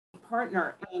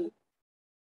partner in,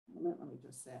 let me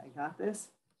just say, I got this.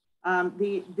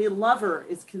 The lover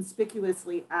is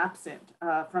conspicuously absent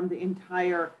from the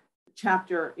entire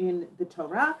chapter in the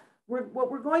Torah. What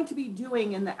we're going to be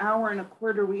doing in the hour and a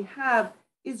quarter we have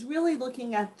is really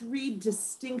looking at three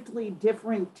distinctly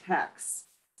different texts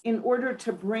in order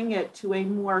to bring it to a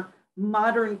more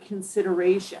modern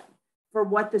consideration for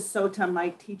what the Sotah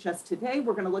might teach us today.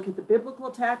 We're going to look at the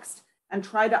biblical text and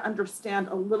try to understand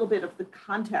a little bit of the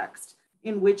context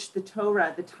in which the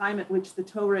Torah, the time at which the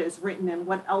Torah is written, and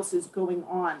what else is going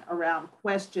on around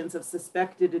questions of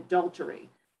suspected adultery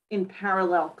in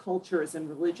parallel cultures and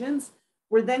religions.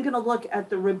 We're then going to look at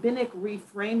the rabbinic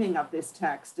reframing of this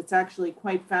text. It's actually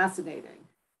quite fascinating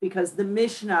because the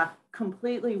Mishnah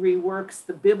completely reworks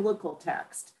the biblical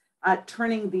text,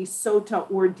 turning the Sotah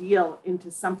ordeal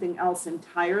into something else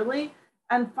entirely.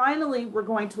 And finally, we're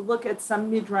going to look at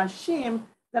some midrashim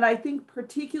that I think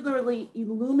particularly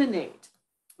illuminate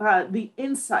the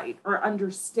insight or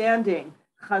understanding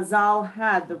Chazal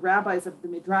had, the rabbis of the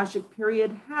Midrashic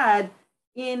period had,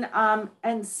 in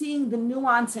and seeing the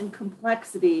nuance and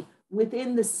complexity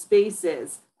within the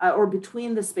spaces or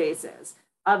between the spaces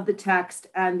of the text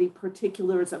and the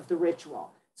particulars of the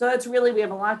ritual. So that's really, we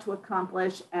have a lot to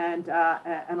accomplish and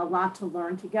a lot to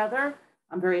learn together.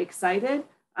 I'm very excited.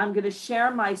 I'm going to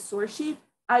share my source sheet.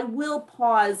 I will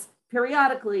pause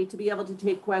periodically to be able to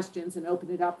take questions and open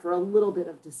it up for a little bit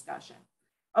of discussion.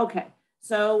 Okay,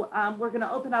 so we're going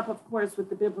to open up, of course, with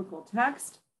the biblical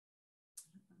text.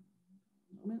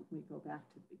 Let me go back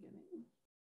to the beginning.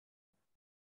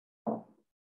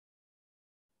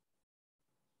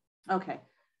 Okay,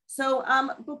 so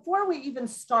before we even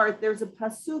start, there's a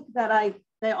pasuk that I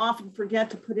often forget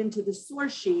to put into the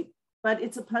source sheet, but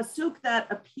it's a pasuk that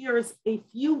appears a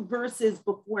few verses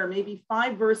before, maybe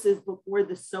 5 verses before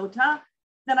the Sotah,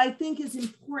 that I think is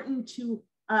important to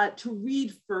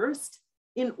read first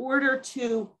in order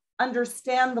to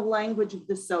understand the language of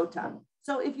the Sotah.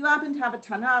 So if you happen to have a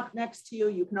Tanakh next to you,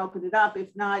 you can open it up. If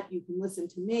not, you can listen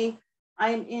to me.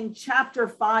 I am in chapter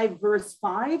 5, verse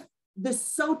 5. The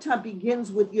Sotah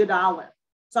begins with Yud Aleph.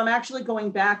 So I'm actually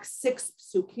going back 6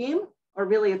 psukim, or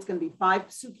really it's going to be 5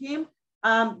 psukim,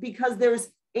 because there's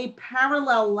a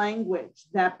parallel language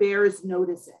that bears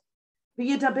noticing.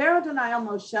 V'yidaber Adonai al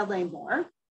Moshe lemor, of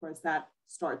course that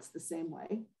starts the same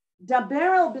way.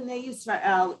 Daber el b'nei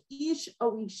Yisrael, ish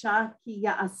o isha ki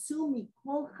ya'asu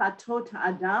mikol chatot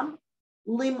ha'adam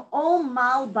lim'ol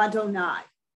mal badonai.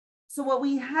 So what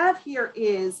we have here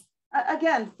is,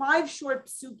 again, 5 short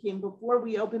psukim before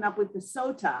we open up with the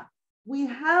Sotah. We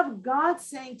have God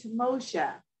saying to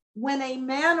Moshe, when a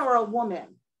man or a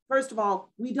woman, first of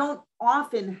all, we don't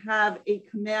often have a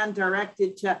command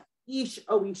directed to ish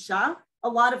o isha. A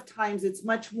lot of times it's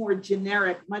much more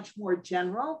generic, much more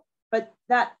general, but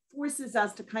that forces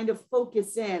us to kind of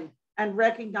focus in and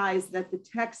recognize that the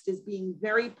text is being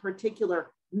very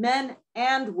particular. Men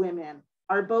and women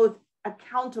are both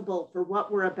accountable for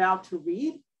what we're about to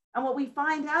read. And what we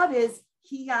find out is,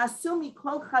 ki ya'asu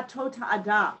mikol chatot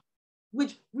ha'adam,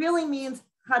 which really means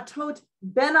chatot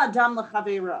ben adam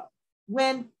l'chaveiro.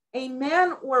 When a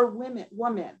man or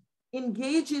woman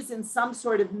engages in some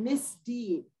sort of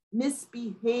misdeed,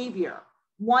 misbehavior,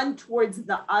 one towards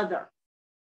the other,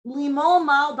 limol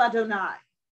mal badonai.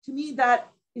 To me, that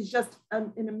is just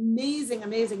an amazing,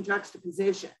 amazing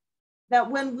juxtaposition.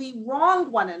 That when we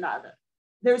wrong one another,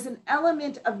 there's an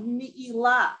element of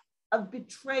mi'ilah, of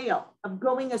betrayal, of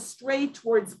going astray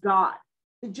towards God.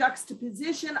 The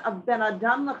juxtaposition of ben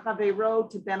adam l'chaveiro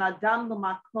to ben adam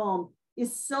l'makom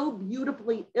is so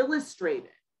beautifully illustrated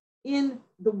in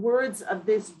the words of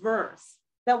this verse,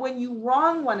 that when you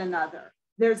wrong one another,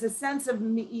 there's a sense of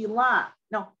mi'ilah.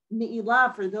 Now,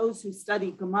 mi'ilah, for those who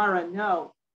study Gemara,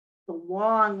 know the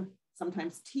long,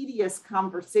 sometimes tedious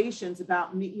conversations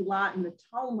about mi'ilah in the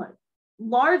Talmud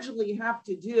largely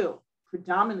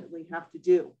predominantly have to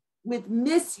do with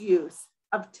misuse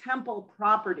of temple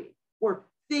property or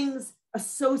things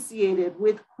associated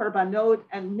with korbanot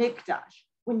and mikdash.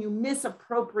 When you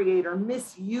misappropriate or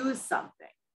misuse something,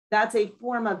 that's a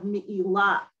form of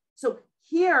mi'ilah. So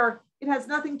here, it has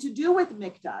nothing to do with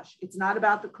mikdash. It's not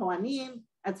about the Kohanim.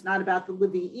 It's not about the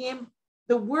Levi'im.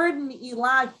 The word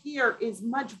mi'ilah here is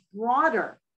much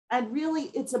broader. And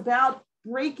really, it's about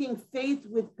breaking faith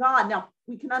with God. Now,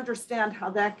 we can understand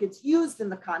how that gets used in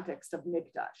the context of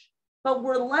mikdash, but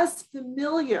we're less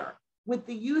familiar with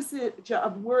the usage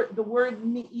of the word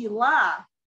mi'ilah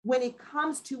when it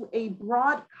comes to a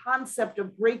broad concept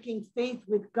of breaking faith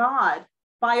with God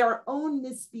by our own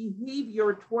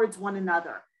misbehavior towards one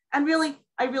another. And really,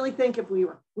 I really think if we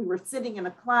were sitting in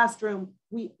a classroom,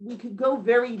 we could go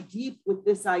very deep with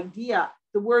this idea,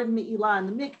 the word me'ilah in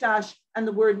the Mikdash and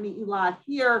the word me'ilah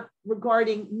here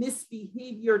regarding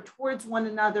misbehavior towards one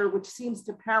another, which seems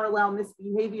to parallel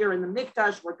misbehavior in the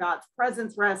Mikdash where God's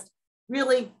presence rests.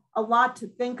 Really a lot to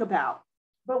think about.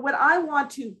 But what I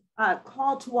want to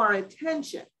call to our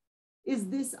attention is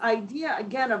this idea,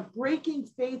 again, of breaking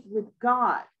faith with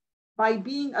God by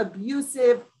being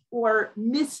abusive or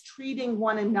mistreating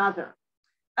one another.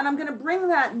 And I'm going to bring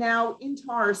that now into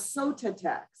our Sotah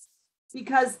text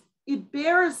because it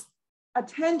bears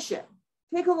attention.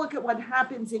 Take a look at what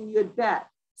happens in Yud Bet.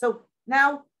 So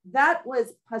now that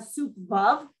was Pasuk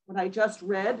Vav, what I just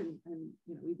read, and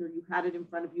either you had it in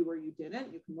front of you or you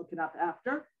didn't. You can look it up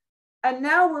after. And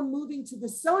now we're moving to the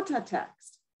Sotah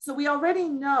text. So we already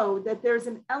know that there's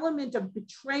an element of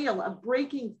betrayal, of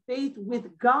breaking faith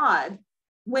with God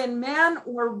when man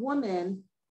or woman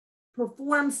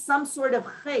performs some sort of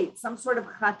chet, some sort of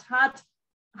chatat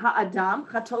ha'adam,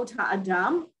 chatot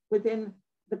ha'adam, within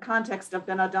the context of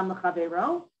ben adam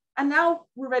l'chavero. And now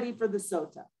we're ready for the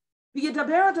Sotah.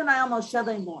 V'yedaber Adonai al Moshe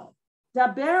lemor,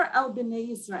 daber el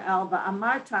b'nei Yisrael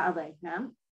va'amarta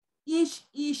aleihem, ish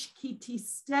ish ki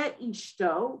tiste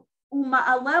ishto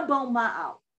u'ma'ale bo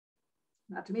ma'al.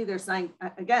 Now, to me, they're saying,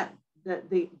 again,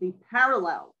 the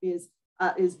parallel is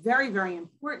very, very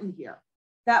important here,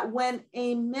 that when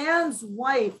a man's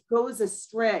wife goes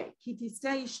astray, kitiste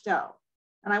ishto,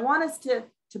 and I want us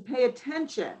to pay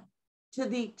attention to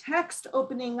the text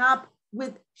opening up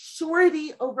with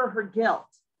surety over her guilt.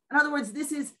 In other words,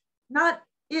 this is not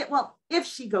it. Well, if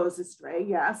she goes astray,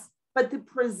 yes, but the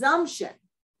presumption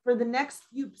for the next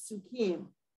few psukim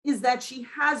is that she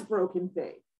has broken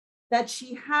faith, that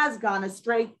she has gone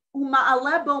astray.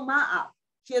 Uma'ale bo ma'al.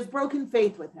 She has broken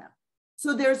faith with him.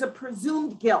 So there's a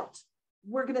presumed guilt.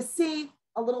 We're going to see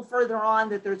a little further on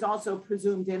that there's also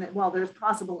presumed there's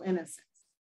possible innocence.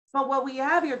 But what we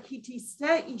have here, kitiste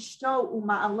ishto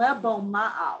uma'ale bo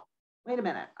ma'al. Wait a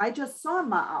minute, I just saw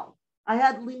ma'al. I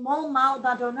had limol ma'al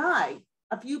d'Adonai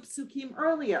a few psukim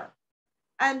earlier.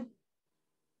 And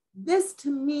this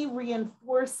to me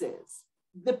reinforces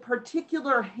the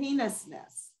particular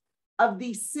heinousness of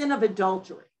the sin of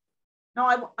adultery.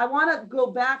 Now, I want to go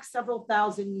back several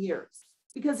thousand years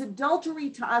because adultery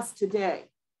to us today,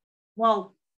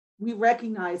 well, we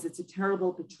recognize it's a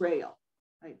terrible betrayal,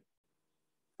 right?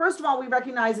 First of all, we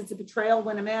recognize it's a betrayal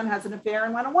when a man has an affair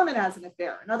and when a woman has an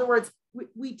affair. In other words,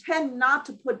 we tend not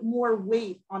to put more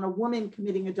weight on a woman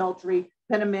committing adultery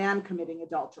than a man committing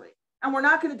adultery. And we're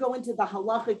not going to go into the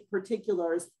halachic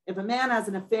particulars. If a man has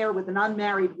an affair with an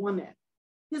unmarried woman,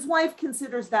 his wife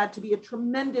considers that to be a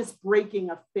tremendous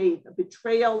breaking of faith, a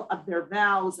betrayal of their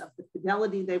vows, of the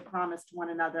fidelity they promised to one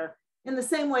another, in the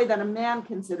same way that a man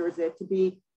considers it to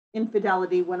be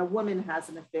infidelity when a woman has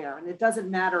an affair. And it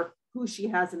doesn't matter who she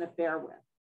has an affair with.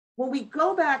 When we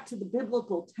go back to the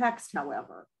biblical text,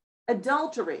 however,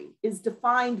 adultery is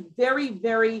defined very,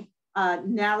 very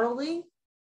narrowly.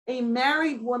 A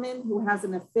married woman who has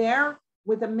an affair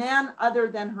with a man other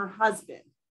than her husband,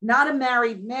 not a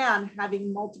married man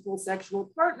having multiple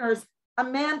sexual partners. A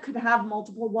man could have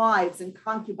multiple wives and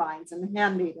concubines and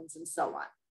handmaidens and so on.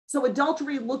 So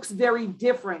adultery looks very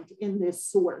different in this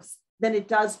source than it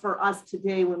does for us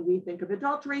today when we think of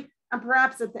adultery. And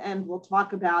perhaps at the end, we'll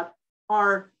talk about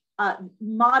our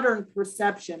modern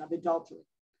perception of adultery.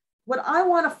 What I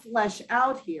want to flesh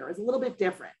out here is a little bit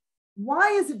different.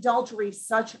 Why is adultery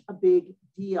such a big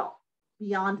deal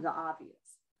beyond the obvious?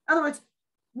 In other words,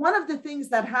 one of the things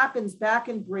that happens back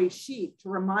in Breshit, to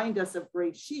remind us of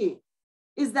Breshit,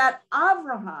 is that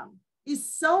Abraham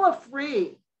is so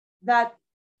afraid that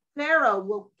Pharaoh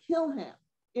will kill him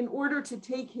in order to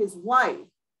take his wife,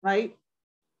 right?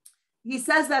 He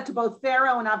says that to both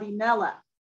Pharaoh and Abimelech,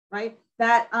 right?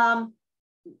 That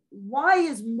why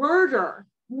is murder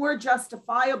more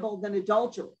justifiable than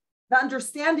adultery? The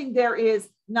understanding there is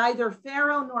neither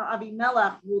Pharaoh nor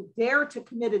Abimelech will dare to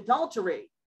commit adultery,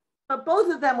 but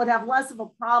both of them would have less of a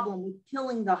problem with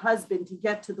killing the husband to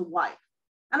get to the wife.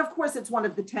 And of course, it's one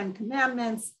of the 10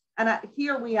 commandments. And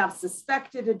here we have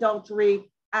suspected adultery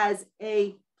as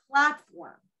a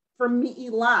platform for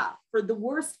mi'ilah, for the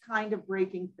worst kind of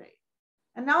breaking faith.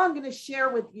 And now I'm going to share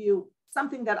with you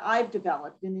something that I've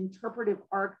developed, an interpretive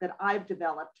arc that I've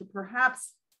developed to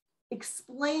perhaps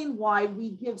explain why we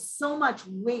give so much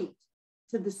weight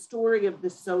to the story of the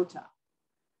Sotah.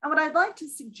 And what I'd like to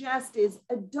suggest is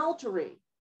adultery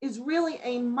is really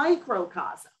a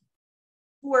microcosm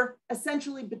for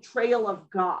essentially betrayal of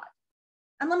God.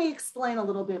 And let me explain a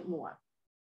little bit more.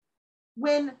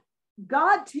 When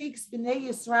God takes Bnei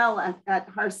Yisrael at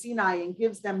Har Sinai and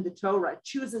gives them the Torah,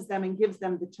 chooses them and gives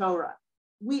them the Torah.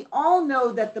 We all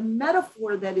know that the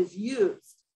metaphor that is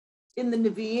used in the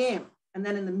Nevi'im and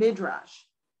then in the Midrash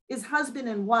is husband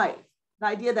and wife. The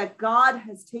idea that God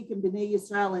has taken Bnei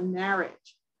Yisrael in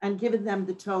marriage and given them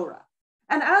the Torah.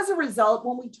 And as a result,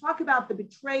 when we talk about the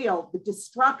betrayal, the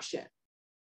destruction,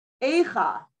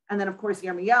 Eicha, and then of course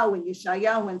Yirmiyahu and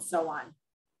Yeshayahu and so on,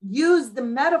 use the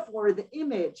metaphor, the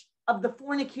image of the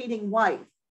fornicating wife,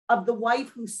 of the wife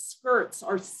whose skirts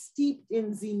are steeped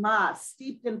in zimah,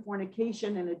 steeped in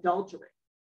fornication and adultery.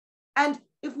 And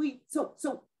if we, so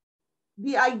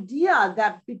the idea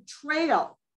that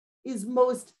betrayal is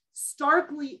most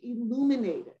starkly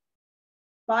illuminated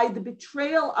by the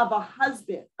betrayal of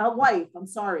a wife,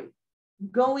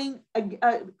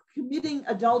 committing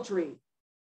adultery,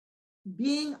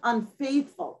 being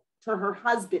unfaithful to her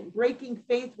husband, breaking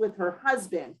faith with her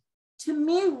husband, to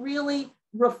me really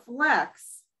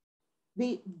reflects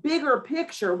the bigger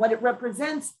picture. What it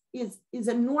represents is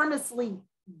enormously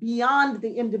beyond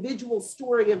the individual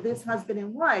story of this husband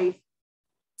and wife.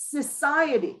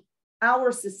 Society,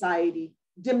 our society,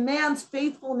 demands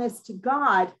faithfulness to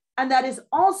God, and that is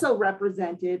also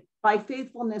represented by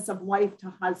faithfulness of wife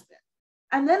to husband.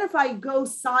 And then if I go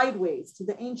sideways to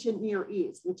the ancient Near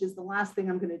East, which is the last thing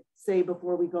I'm going to say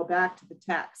before we go back to the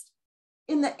text.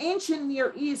 In the ancient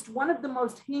Near East, one of the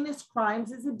most heinous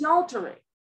crimes is adultery.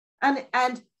 And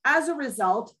as a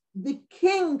result, the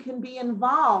king can be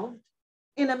involved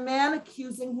in a man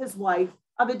accusing his wife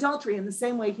of adultery. In the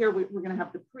same way here, we're going to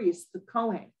have the priest, the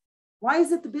Kohen. Why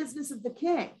is it the business of the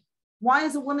king? Why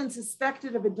is a woman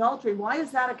suspected of adultery? Why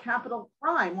is that a capital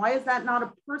crime? Why is that not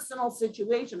a personal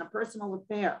situation, a personal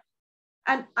affair?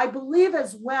 And I believe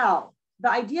as well, the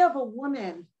idea of a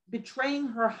woman betraying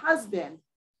her husband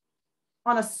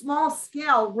on a small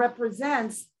scale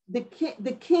represents the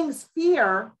king's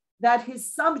fear that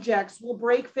his subjects will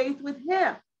break faith with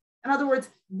him. In other words,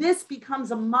 this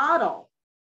becomes a model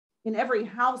in every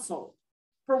household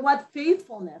for what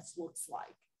faithfulness looks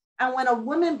like. And when a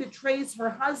woman betrays her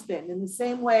husband in the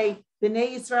same way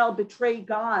Bnei Yisrael betrayed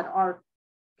God are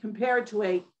compared to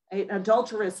an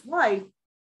adulterous wife,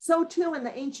 so too in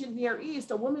the ancient Near East,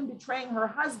 a woman betraying her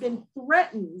husband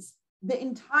threatens the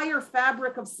entire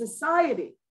fabric of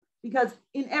society, because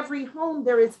in every home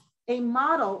there is a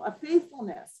model of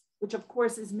faithfulness, which of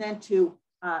course is meant to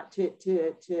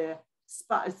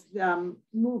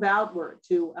move outward,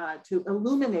 to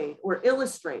illuminate or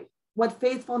illustrate what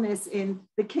faithfulness in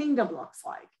the kingdom looks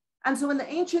like. And so in the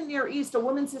ancient Near East, a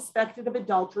woman suspected of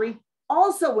adultery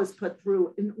also was put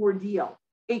through an ordeal,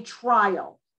 a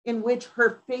trial in which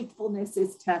her faithfulness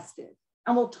is tested.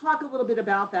 And we'll talk a little bit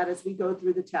about that as we go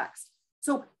through the text.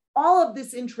 So all of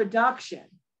this introduction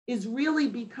is really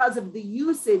because of the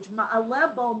usage,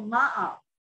 ma'alebo ma'al,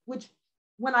 which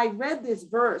when I read this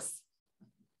verse,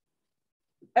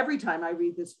 every time I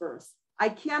read this verse, I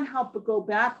can't help but go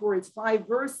backwards 5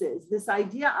 verses. This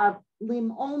idea of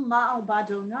lim'om ma'al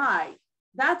badonai,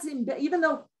 that's even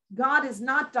though God is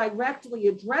not directly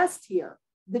addressed here,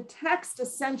 the text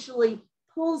essentially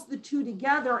pulls the two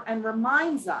together and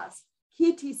reminds us,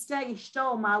 ki tiste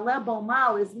ishto ma'alebo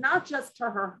ma'al is not just to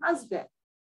her husband,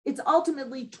 it's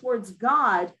ultimately towards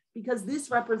God, because this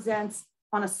represents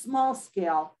on a small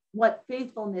scale what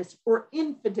faithfulness or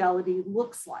infidelity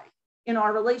looks like in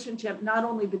our relationship, not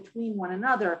only between one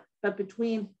another, but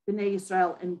between Bnei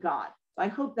Yisrael and God. So I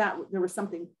hope that there was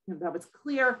something that was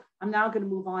clear. I'm now going to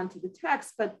move on to the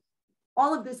text, but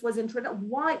all of this was introduced.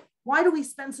 Why do we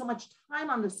spend so much time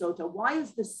on the Sotah? Why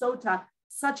is the Sotah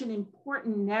such an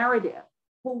important narrative?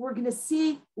 Well, we're going to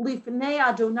see Lifnei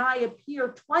Adonai appear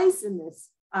twice in this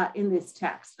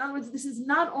text. In other words, this is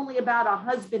not only about a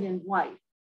husband and wife.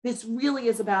 This really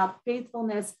is about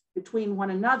faithfulness between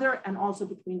one another and also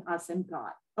between us and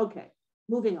God. Okay,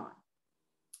 moving on.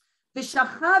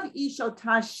 V'shachav ish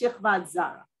otah shichvat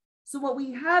zara. So what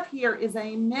we have here is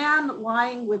a man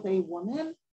lying with a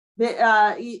woman,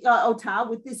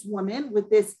 with this woman, with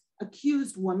this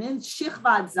accused woman,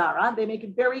 shichvat zara. They make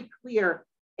it very clear,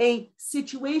 a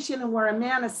situation where a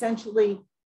man essentially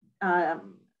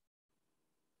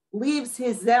leaves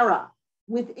his zera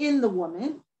within the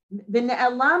woman,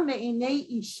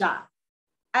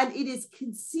 and it is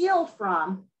concealed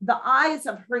from the eyes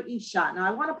of her isha. Now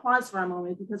I want to pause for a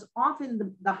moment, because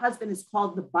often the husband is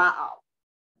called the Baal.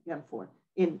 Again,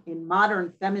 in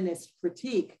modern feminist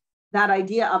critique, that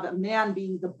idea of a man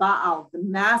being the Baal, the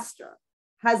master,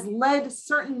 has led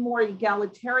certain more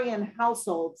egalitarian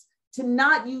households to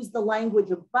not use the language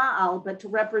of Baal, but to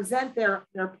represent their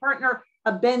partner,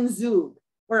 a ben zug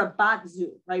or a bat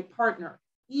zug, right? Partner,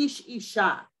 ish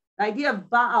isha. The idea of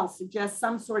Baal suggests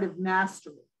some sort of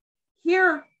mastery.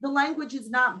 Here, the language is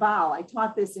not Baal. I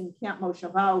taught this in Camp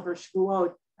Moshava over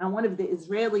Shvuot, and one of the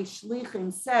Israeli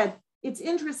shlichim said, it's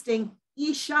interesting,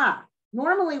 Isha.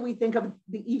 Normally we think of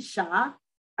the Isha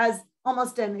as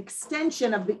almost an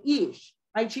extension of the Ish,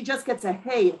 right? She just gets a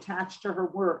hey attached to her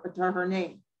word, to her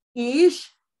name.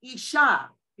 Ish, Isha,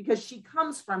 because she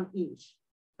comes from Ish.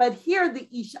 But here the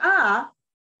Isha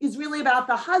is really about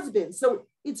the husband. So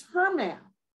it's her man,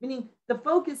 meaning the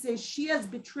focus is she has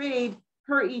betrayed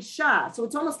her Isha. So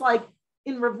it's almost like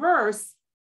in reverse,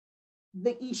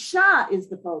 the Isha is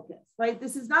the focus, right?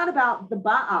 This is not about the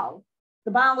Baal.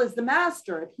 The Baal is the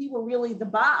master. If he were really the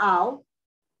Baal,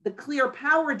 the clear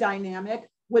power dynamic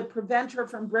would prevent her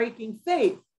from breaking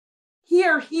faith.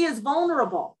 Here, he is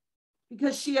vulnerable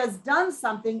because she has done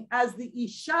something as the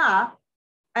Isha,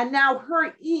 and now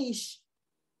her Ish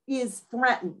is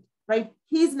threatened, right?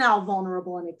 He's now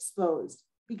vulnerable and exposed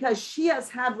because she has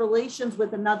had relations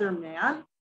with another man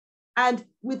and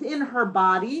within her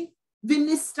body,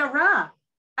 vinistara,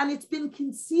 and it's been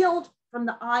concealed from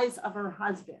the eyes of her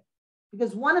husband.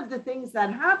 Because one of the things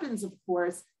that happens, of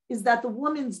course, is that the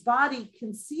woman's body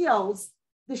conceals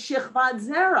the shechvat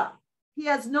zera. He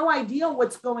has no idea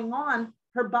what's going on.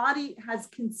 Her body has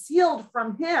concealed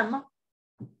from him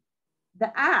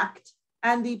the act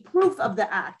and the proof of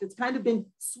the act. It's kind of been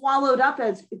swallowed up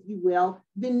as, if you will,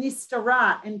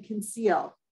 vinistara, and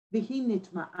concealed. Vihi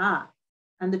nitma'ah.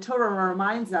 And the Torah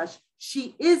reminds us,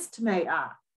 she is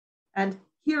tme'ah. And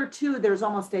here too, there's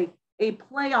almost a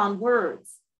play on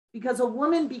words, because a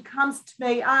woman becomes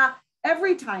tme'ah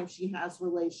every time she has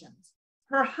relations.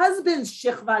 Her husband's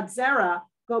shechvat zera,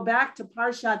 go back to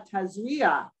Parshat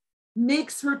Tazria,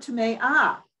 makes her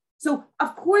tme'ah. So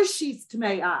of course she's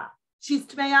tme'ah. She's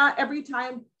tme'ah every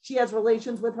time she has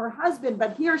relations with her husband,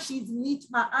 but here she's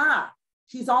nitma'ah.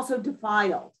 She's also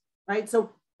defiled, right?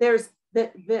 So there's the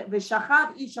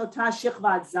v'shachav ishotah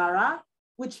shechvat zara,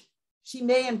 which she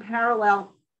may in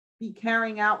parallel be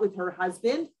carrying out with her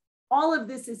husband. All of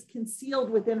this is concealed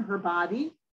within her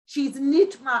body. She's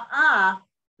nitma'ah,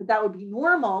 but that would be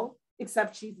normal,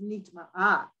 except she's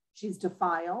nitma'ah. She's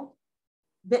defiled.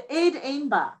 The aid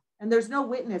ainba, and there's no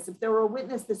witness. If there were a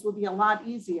witness, this would be a lot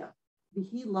easier.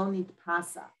 Vihi lo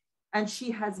nitpasa, and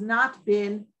she has not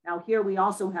been. Now here we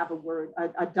also have a word,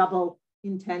 a double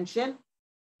intention.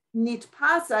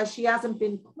 Nitpasa, she hasn't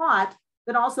been caught,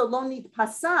 but also lo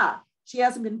nitpasa, she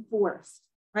hasn't been forced,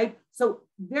 right? So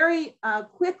very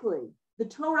quickly, the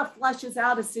Torah fleshes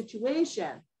out a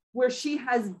situation where she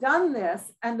has done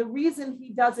this, and the reason he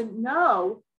doesn't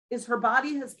know is her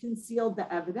body has concealed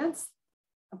the evidence.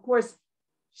 Of course,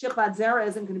 shechvat zera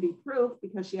isn't going to be proof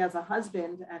because she has a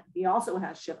husband and he also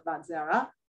has shechvat zera.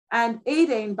 And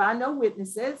edein ba, no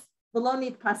witnesses, v'lo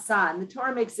nitpasa. And the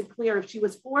Torah makes it clear if she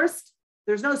was forced,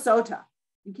 there's no sotah.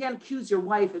 You can't accuse your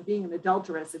wife of being an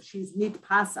adulteress if she's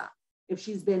nitpasa, if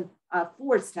she's been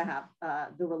forced to have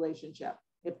the relationship,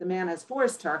 if the man has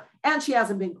forced her and she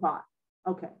hasn't been caught.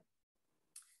 Okay.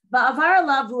 Ba'avar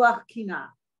lav ruach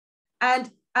kina. And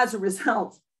as a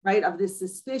result, right, of this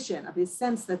suspicion, of his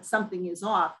sense that something is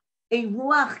off, a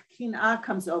ruach kina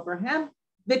comes over him,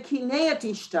 v'kineat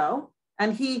ishto,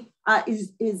 and he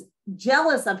is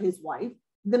jealous of his wife.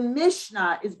 The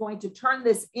Mishnah is going to turn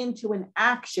this into an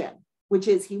action, which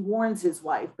is he warns his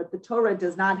wife, but the Torah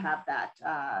does not have that.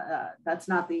 That's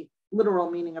not the literal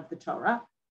meaning of the Torah.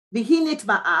 V'hi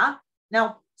nitma'ah.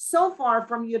 Now, so far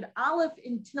from Yud Aleph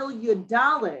until Yud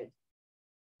Daled,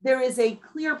 there is a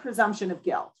clear presumption of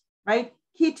guilt, right?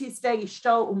 Ki tistei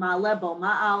ishto u'ma'aleh bo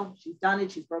ma'al. She's done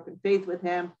it. She's broken faith with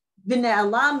him.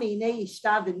 V'ne'ala minei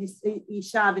ishta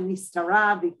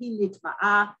v'nistara v'hi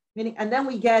nitma'ah. Meaning, and then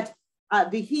we get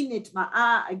v'hi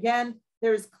nitma'ah again.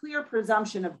 There's clear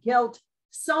presumption of guilt.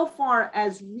 So far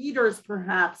as readers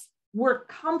perhaps were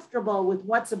comfortable with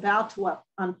what's about to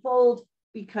unfold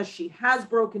because she has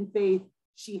broken faith,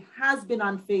 she has been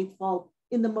unfaithful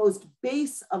in the most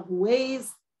base of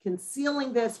ways,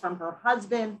 concealing this from her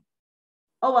husband.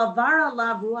 And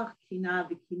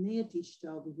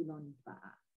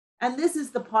this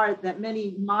is the part that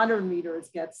many modern readers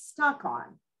get stuck on.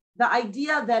 The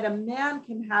idea that a man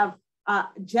can have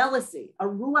jealousy, a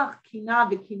ruach kina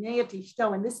v'kineyat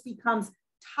ishto, and this becomes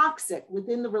toxic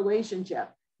within the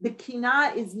relationship. The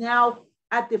kina is now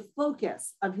at the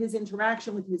focus of his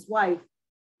interaction with his wife,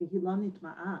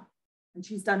 and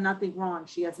she's done nothing wrong.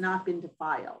 She has not been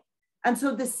defiled. And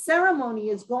so the ceremony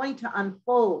is going to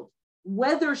unfold,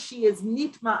 whether she is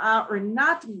nitma'ah or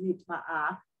not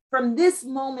nitma'ah. From this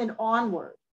moment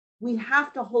onward, we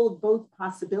have to hold both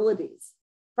possibilities.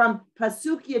 From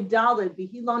Pasuk Yadalid,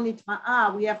 V'hi lo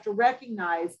nitma'ah, we have to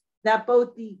recognize that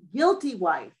both the guilty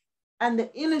wife and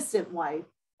the innocent wife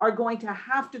are going to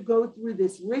have to go through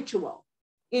this ritual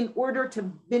in order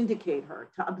to vindicate her,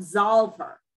 to absolve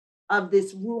her of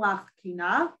this ruach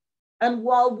kinah. And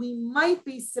while we might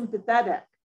be sympathetic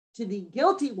to the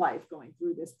guilty wife going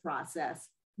through this process,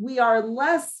 we are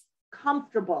less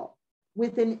comfortable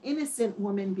with an innocent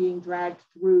woman being dragged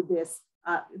through this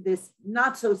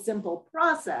not so simple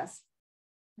process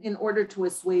in order to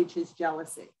assuage his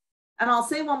jealousy. And I'll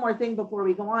say one more thing before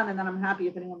we go on, and then I'm happy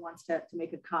if anyone wants to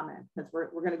make a comment, because we're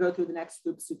going to go through the next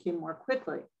few psukim more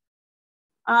quickly.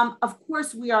 Of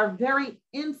course, we are very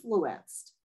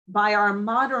influenced by our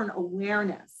modern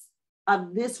awareness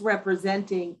of this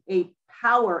representing a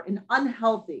power, an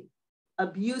unhealthy,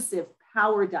 abusive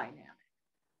power dynamic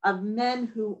of men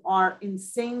who are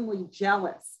insanely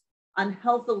jealous,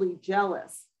 unhealthily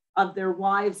jealous of their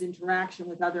wives' interaction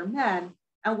with other men.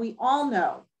 And we all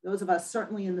know, those of us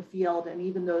certainly in the field, and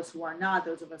even those who are not,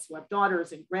 those of us who have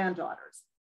daughters and granddaughters,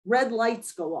 red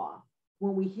lights go off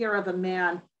when we hear of a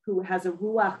man who has a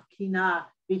ruach kinah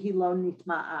v'hilo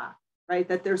nitma'a, right?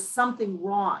 That there's something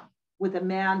wrong with a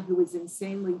man who is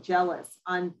insanely jealous,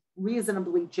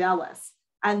 unreasonably jealous.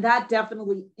 And that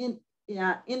definitely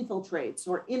infiltrates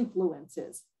or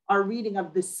influences our reading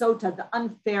of the Sotah, the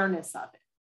unfairness of it.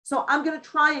 So I'm going to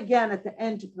try again at the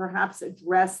end to perhaps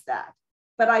address that.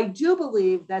 But I do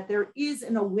believe that there is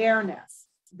an awareness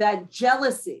that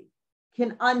jealousy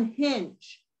can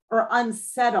unhinge or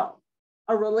unsettle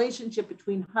a relationship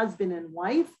between husband and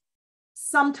wife.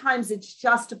 Sometimes it's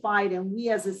justified, and we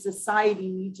as a society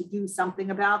need to do something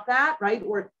about that, right?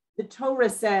 Or the Torah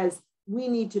says we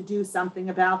need to do something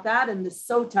about that, and the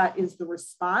Sotah is the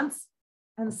response.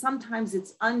 And sometimes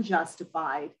it's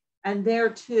unjustified. And there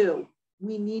too,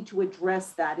 we need to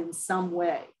address that in some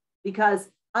way, because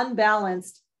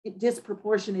unbalanced,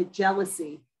 disproportionate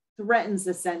jealousy threatens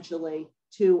essentially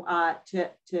to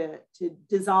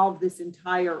dissolve this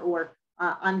entire or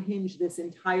unhinge this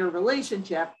entire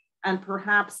relationship. And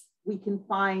perhaps we can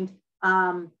find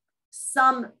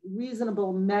some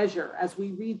reasonable measure as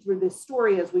we read through this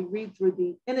story, as we read through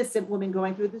the innocent woman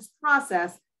going through this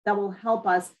process, that will help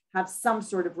us have some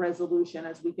sort of resolution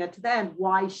as we get to the end,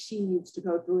 why she needs to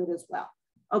go through it as well.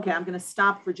 Okay, I'm going to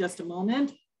stop for just a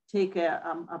moment, take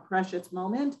a precious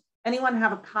moment. Anyone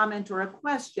have a comment or a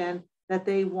question that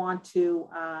they want to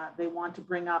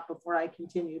bring up before I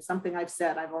continue? Something I've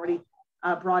said, I've already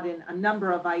brought in a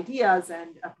number of ideas,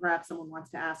 and perhaps someone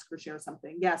wants to ask or share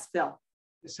something. Yes, Phil.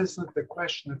 This isn't the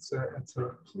question, it's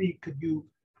a plea. Could you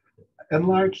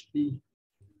enlarge the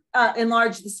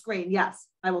screen? Yes,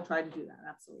 I will try to do that,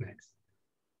 absolutely. Thanks.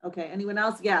 Okay, anyone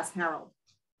else? Yes, Harold.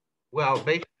 Well,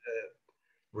 basically,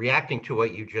 reacting to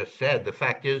what you just said, the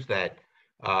fact is that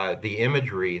the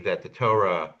imagery that the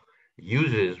Torah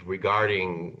uses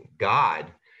regarding God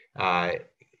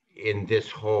in this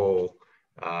whole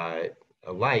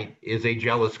light is a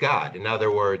jealous God. In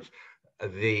other words,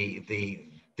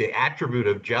 the attribute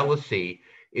of jealousy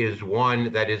is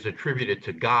one that is attributed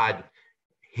to God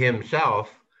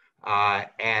himself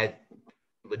as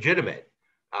legitimate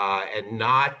and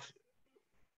not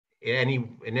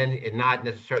not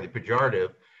necessarily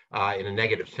pejorative in a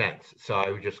negative sense. So I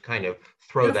would just kind of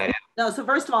throw that out. No, so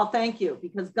first of all, thank you,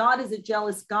 because God is a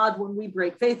jealous God when we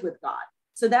break faith with God.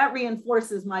 So that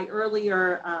reinforces my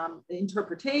earlier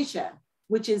interpretation,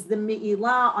 which is the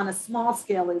Me'ilah on a small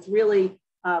scale is really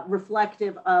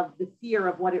reflective of the fear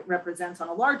of what it represents on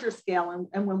a larger scale.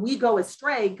 And when we go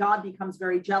astray, God becomes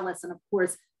very jealous and, of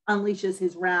course, unleashes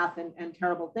his wrath and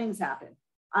terrible things happen.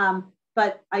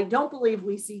 But I don't believe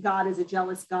we see God as a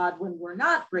jealous God when we're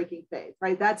not breaking faith,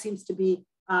 right? That seems to be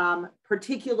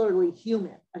particularly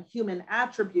human, a human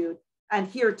attribute. And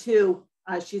here too,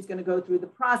 she's going to go through the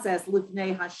process,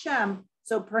 Lifnei Hashem.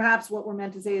 So perhaps what we're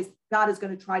meant to say is God is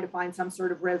going to try to find some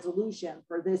sort of resolution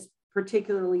for this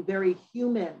particularly very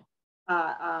human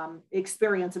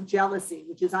experience of jealousy,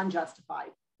 which is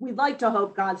unjustified. We'd like to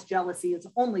hope God's jealousy is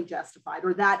only justified,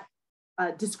 or that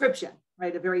description,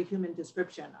 right? A very human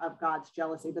description of God's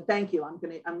jealousy. But thank you. I'm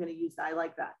gonna use that. I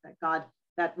like that.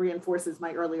 That reinforces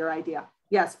my earlier idea.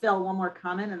 Yes, Phil. One more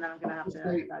comment, and then I'm gonna have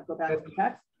to go back to the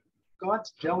text.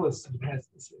 God's jealousy has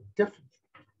this different.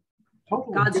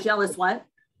 Totally God's different. jealous what?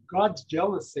 God's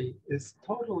jealousy is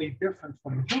totally different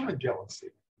from human jealousy.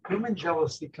 Human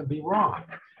jealousy can be wrong.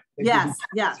 Yes.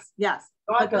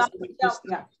 God doesn't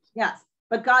yes.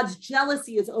 But God's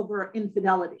jealousy is over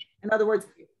infidelity. In other words,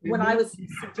 when I was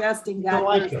suggesting that,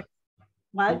 like it.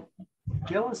 What?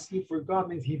 Jealousy for God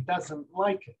means he doesn't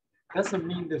like it. Doesn't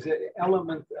mean there's an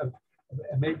element of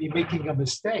maybe making a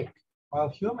mistake. While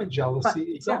human jealousy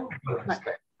is only a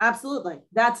mistake. Absolutely.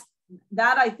 That's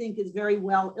that I think is very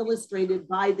well illustrated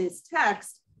by this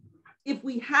text. If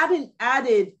we hadn't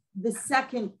added the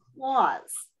second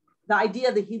clause, the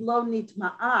idea that hilo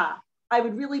nitma'a, I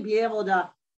would really be able to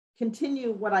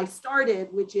continue what I started,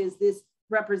 which is this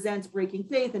represents breaking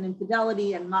faith and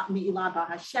infidelity and mi'ilah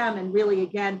b'Hashem. And really,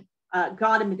 again,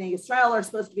 God and Bnei Israel are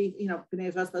supposed to be, Bnei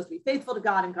Israel are supposed to be faithful to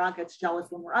God, and God gets jealous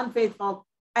when we're unfaithful.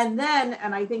 And then,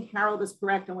 and I think Harold is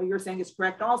correct, and what you're saying is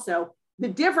correct also, the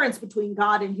difference between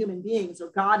God and human beings, or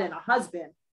God and a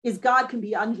husband, is God can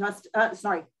be unjust,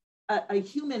 a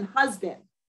human husband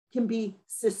can be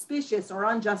suspicious or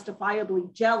unjustifiably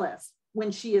jealous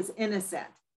when she is innocent.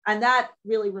 And that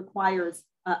really requires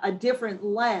a different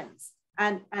lens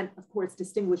and of course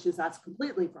distinguishes us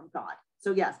completely from God.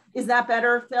 So yes, is that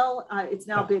better, Phil? It's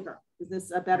now bigger. Is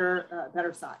this a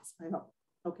better size? I hope.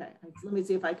 Okay, let me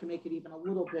see if I can make it even a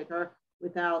little bigger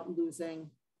without losing.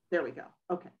 There we go.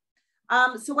 Okay.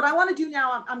 So what I want to do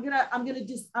now, I'm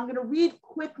gonna read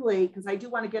quickly, because I do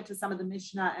want to get to some of the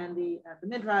Mishnah and the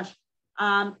Midrash.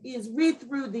 Is read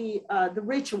through the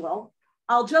ritual.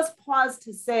 I'll just pause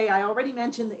to say I already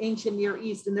mentioned the ancient Near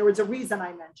East, and there was a reason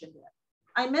I mentioned it.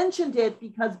 I mentioned it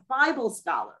because Bible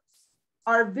scholars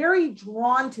are very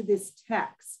drawn to this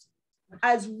text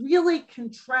as really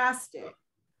contrasting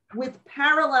with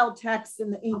parallel texts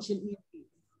in the ancient Near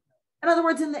East. In other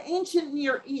words, in the ancient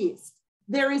Near East,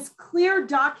 there is clear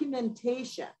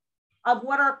documentation of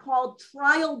what are called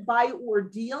trial by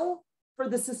ordeal for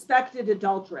the suspected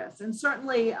adulteress. And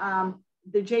certainly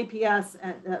the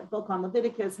JPS book on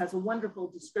Leviticus has a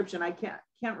wonderful description. I can't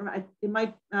remember.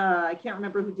 I can't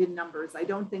remember who did numbers. I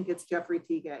don't think it's Jeffrey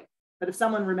Teague, but if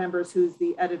someone remembers who's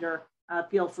the editor,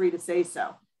 feel free to say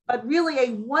so. But really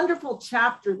a wonderful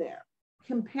chapter there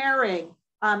comparing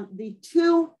the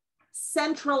two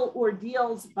central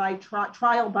ordeals by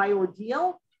trial by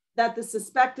ordeal that the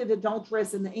suspected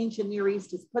adulteress in the ancient Near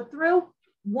East is put through.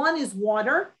 One is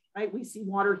water, right? We see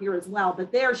water here as well,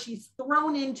 but there she's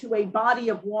thrown into a body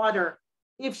of water.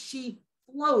 If she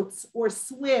floats or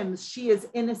swims, she is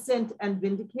innocent and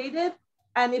vindicated.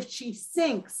 And if she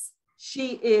sinks,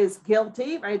 she is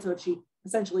guilty, right? So if she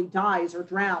essentially dies or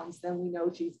drowns, then we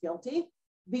know she's guilty.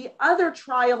 The other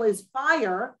trial is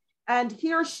fire, and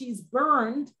here she's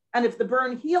burned. And if the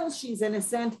burn heals, she's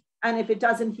innocent. And if it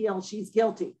doesn't heal, she's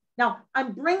guilty. Now,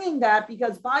 I'm bringing that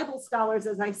because Bible scholars,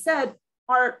 as I said,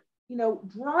 are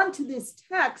drawn to this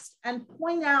text and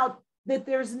point out that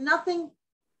there's nothing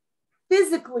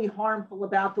physically harmful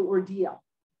about the ordeal.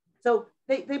 So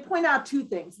they point out two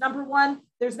things. Number one,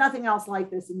 there's nothing else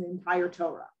like this in the entire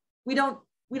Torah. We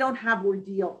don't have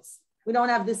ordeals. We don't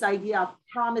have this idea of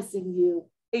promising you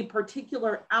a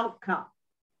particular outcome.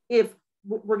 If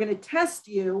we're going to test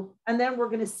you, and then we're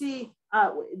going to see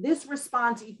this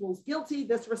response equals guilty,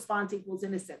 this response equals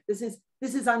innocent. This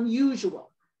is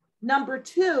unusual. Number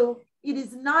two, it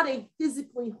is not a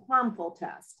physically harmful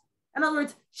test. In other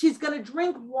words, she's going to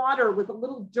drink water with a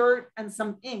little dirt and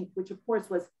some ink, which of course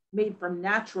was made from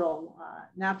natural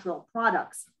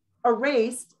products,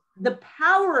 erased. The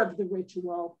power of the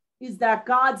ritual is that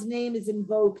God's name is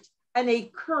invoked and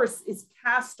a curse is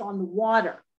cast on the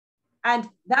water. And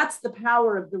that's the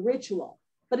power of the ritual.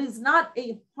 But it's not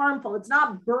harmful, it's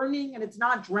not burning, and it's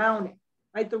not drowning,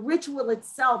 right? The ritual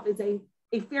itself is a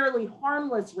fairly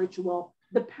harmless ritual.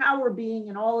 The power being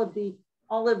in all of the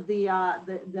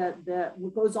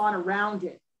what goes on around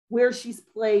it, where she's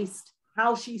placed,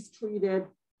 how she's treated,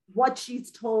 what she's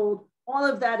told. All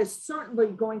of that is certainly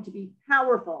going to be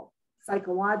powerful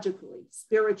psychologically,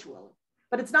 spiritually,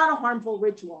 but it's not a harmful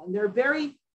ritual. And they're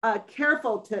very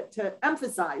careful to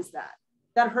emphasize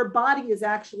that her body is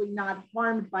actually not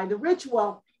harmed by the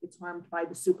ritual. It's harmed by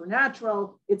the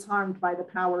supernatural. It's harmed by the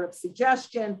power of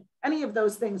suggestion. Any of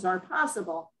those things are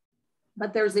possible,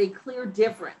 but there's a clear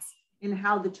difference in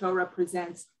how the Torah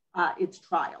presents its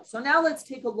trial. So now let's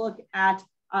take a look at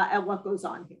what goes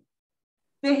on here.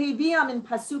 Beheviam in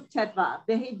pasuk tetva.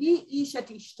 Behevi ish et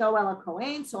ishto el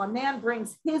kohen. So a man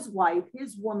brings his wife,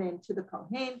 his woman, to the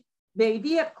kohen.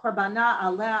 Behevi et korbana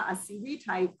aleh asirit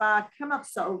haifa kemach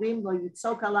saorim lo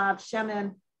yitzok alav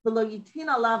shemen v'lo yitin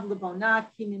alav lebona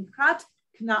ki minchat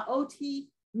knaoti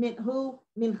minhu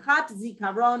minchat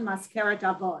zikaron maskeret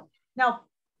avon. Now,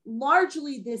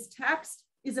 largely this text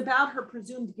is about her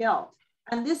presumed guilt.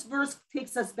 And this verse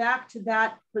takes us back to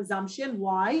that presumption.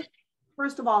 Why?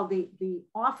 First of all, the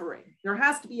offering. There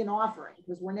has to be an offering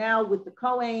because we're now with the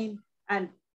Kohen, and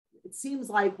it seems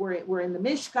like we're in the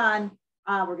Mishkan.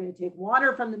 We're going to take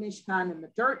water from the Mishkan and the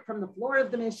dirt from the floor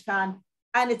of the Mishkan.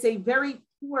 And it's a very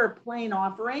poor, plain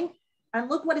offering. And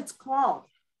look what it's called.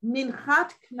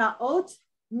 Minchat knaot,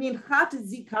 minchat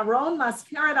zikaron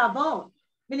maskeret avon.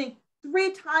 meaning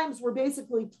 3 times we're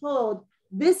basically told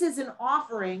this is an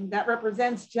offering that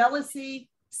represents jealousy,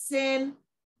 sin,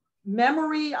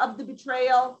 memory of the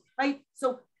betrayal, right?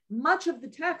 So much of the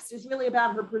text is really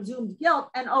about her presumed guilt.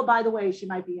 And oh, by the way, she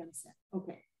might be innocent.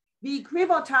 Okay. This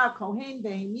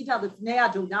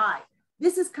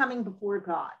is coming before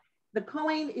God. The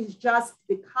Kohen is just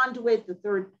the conduit, the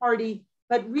third party,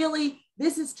 but really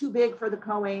this is too big for the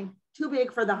Kohen, too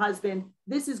big for the husband.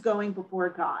 This is going before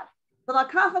God.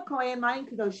 Right,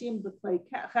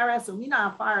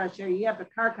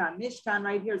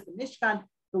 here's the Mishkan.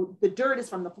 The dirt is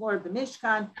from the floor of the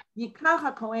Mishkan.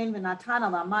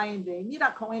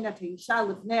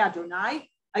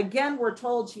 Again, we're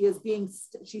told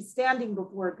she's standing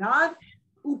before God.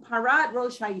 Uparat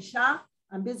Rosh Haisha.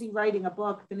 I'm busy writing a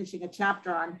book, finishing a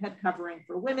chapter on head covering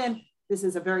for women. This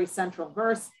is a very central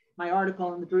verse. My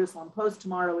article in the Jerusalem Post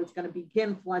tomorrow is going to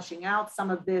begin fleshing out some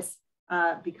of this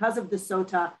because of the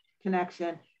Sotah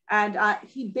connection. And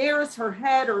he bears her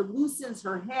head or loosens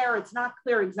her hair. It's not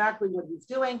clear exactly what he's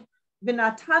doing.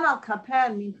 V'natan al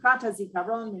kapen minchat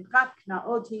hazikaron minchat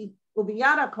knaoti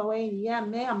ubiyada kohen yem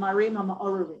me'amarim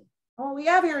ha'ma'oravim. What we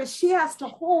have here is she has to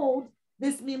hold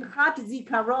this minchat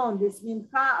zikaron, this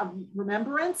mincha of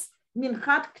remembrance,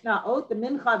 minchat knaot, the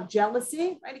mincha of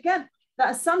jealousy. Right? Again, the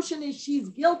assumption is she's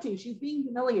guilty. She's being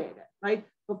humiliated. Right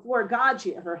before God,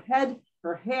 her head,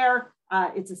 her hair.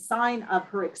 It's a sign of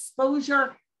her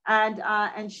exposure.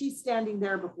 And she's standing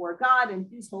there before God, and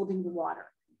he's holding the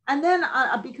water. And then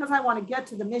because I want to get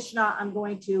to the Mishnah, I'm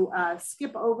going to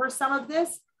skip over some of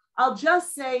this. I'll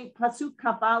just say Pasuk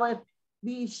Kaf Aleph,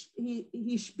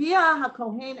 Hishbia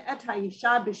HaKohen et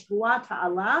HaIsha b'shvuah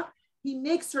ta'ala. He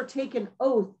makes her take an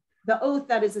oath, the oath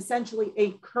that is essentially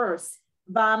a curse.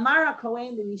 Va'amar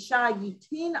HaKohen l'Isha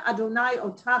yitin Adonai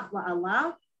otach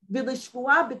la'ala. And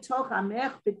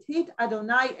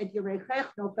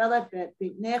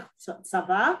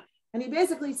he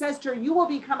basically says to her, you will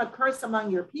become a curse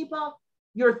among your people,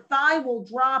 your thigh will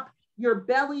drop, your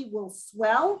belly will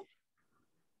swell.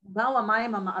 And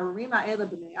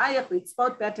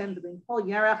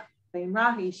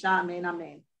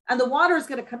the water is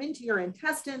going to come into your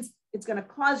intestines, it's going to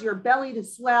cause your belly to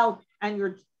swell and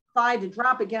your thigh to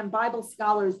drop. Again, Bible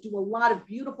scholars do a lot of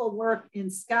beautiful work in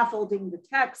scaffolding the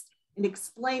text and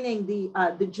explaining the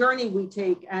journey we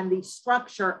take and the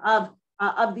structure of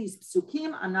these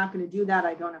psukim. I'm not going to do that.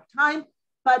 I don't have time.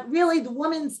 But really, the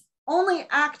woman's only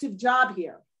active job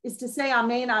here is to say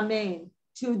amen, amen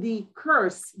to the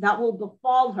curse that will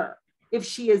befall her if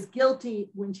she is guilty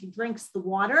when she drinks the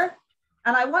water.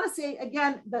 And I want to say,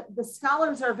 again, that the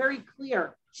scholars are very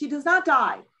clear. She does not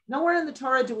die. Nowhere in the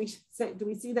Torah do we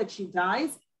see that she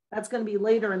dies. That's going to be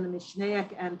later in the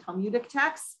Mishnaic and Talmudic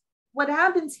texts. What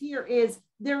happens here is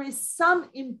there is some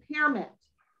impairment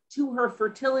to her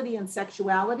fertility and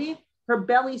sexuality. Her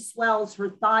belly swells, her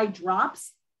thigh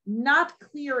drops. Not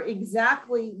clear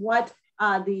exactly what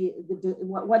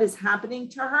is happening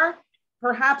to her.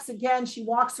 Perhaps again, she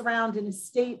walks around in a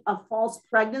state of false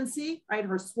pregnancy, right?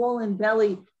 Her swollen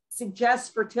belly suggests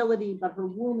fertility, but her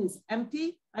womb is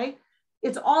empty, right?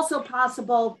 It's also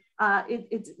possible,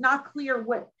 it's not clear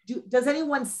does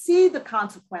anyone see the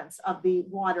consequence of the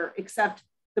water except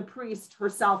the priest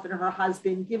herself and her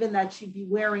husband, given that she'd be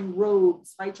wearing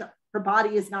robes, right? Her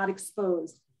body is not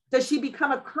exposed. Does she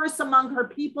become a curse among her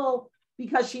people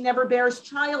because she never bears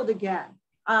child again?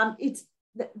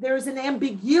 There's an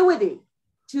ambiguity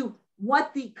to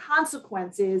what the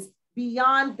consequence is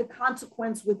beyond the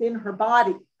consequence within her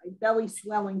body. Belly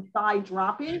swelling, thigh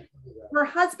dropping. Her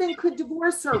husband could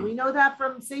divorce her. We know that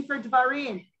from Sefer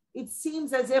Dvarim. It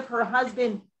seems as if her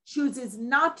husband chooses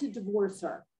not to divorce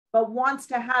her, but wants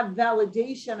to have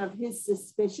validation of his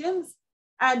suspicions.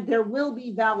 And there will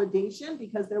be validation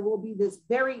because there will be this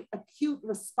very acute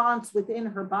response within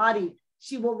her body.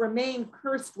 She will remain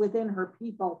cursed within her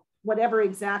people, whatever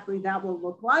exactly that will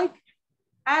look like.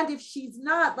 And if she's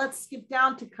not, let's skip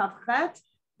down to Kafchet.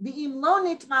 Oh,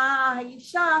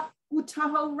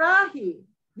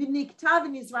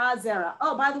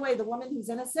 by the way, the woman who's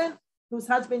innocent, whose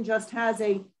husband just has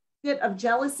a fit of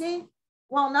jealousy,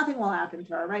 well, nothing will happen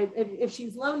to her, right? If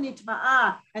she's lo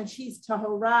nitma'a and she's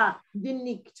tahora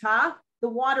v'nikta, the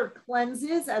water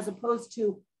cleanses as opposed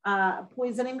to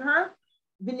poisoning her.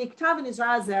 V'nikta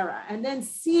v'nizra zera, and then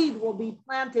seed will be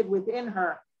planted within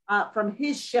her from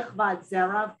his shechvat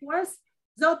zera, of course.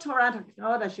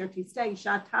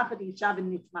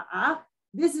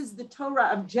 This is the Torah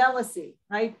of jealousy,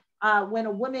 right? When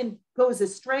a woman goes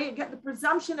astray, again, the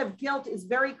presumption of guilt is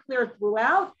very clear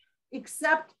throughout,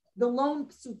 except the lone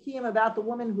psukim about the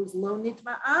woman who's lo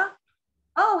nitma'ah.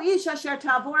 Oh, איש אשר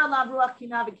תעבור עליו רוח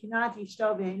קינה וקנאת אשתו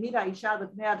והעמידה אישה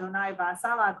לפני אדוני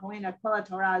ועשה לה הכהן את כל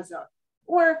התורה הזאת.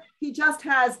 Or he just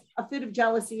has a fit of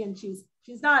jealousy and she's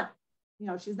not,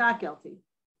 she's not guilty.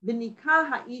 V'nikah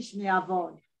ha'ish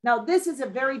me'avon. Now, this is a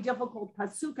very difficult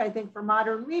pasuk, I think, for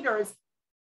modern readers.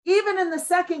 Even in the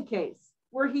second case,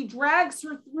 where he drags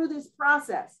her through this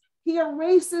process, he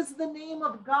erases the name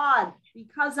of God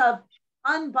because of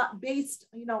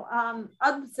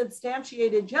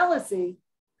unsubstantiated jealousy.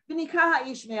 V'nikah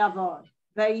ha'ish me'avon.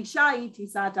 V'isha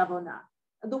tisat avona.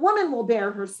 The woman will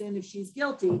bear her sin if she's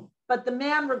guilty, but the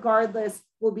man, regardless,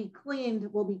 will be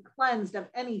cleansed of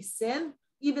any sin,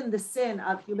 even the sin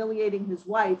of humiliating his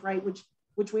wife, right? Which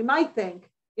we might think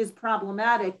is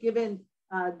problematic, given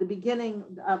the beginning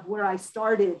of where I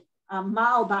started,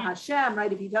 Ma'al Bahashem,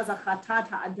 right? If he does a chatat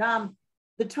ha'adam,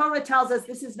 the Torah tells us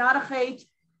this is not a chait.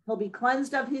 He'll be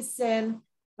cleansed of his sin,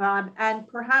 and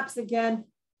perhaps again,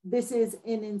 this is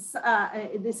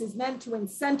meant to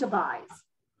incentivize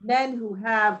men who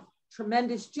have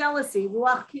tremendous jealousy,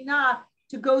 ruach kinah,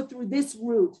 to go through this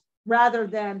route rather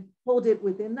than hold it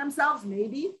within themselves.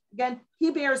 Maybe, again,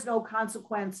 he bears no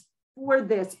consequence for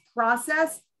this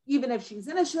process. Even if she's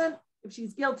innocent, if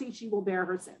she's guilty, she will bear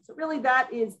her sin. So really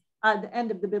that is the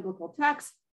end of the biblical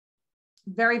text.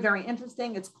 Very, very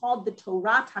interesting. It's called the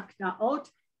Torah Haknaot,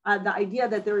 the idea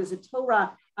that there is a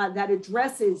Torah that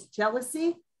addresses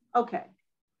jealousy. Okay,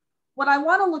 what I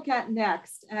want to look at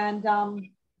next, and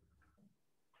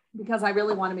because I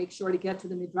really want to make sure to get to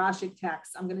the Midrashic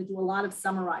text, I'm going to do a lot of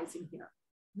summarizing here.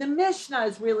 The Mishnah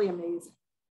is really amazing.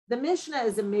 The Mishnah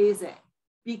is amazing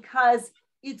because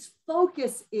its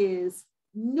focus is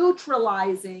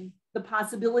neutralizing the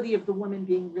possibility of the woman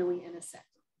being really innocent.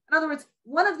 In other words,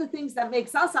 one of the things that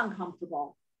makes us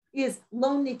uncomfortable is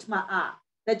lo nitma'a,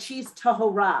 that she's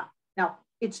tahora. Now,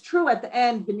 it's true at the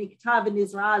end, v'nikta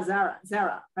v'nizra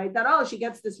zera, right? That, she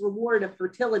gets this reward of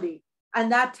fertility. And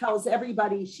that tells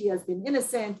everybody she has been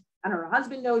innocent and her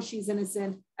husband knows she's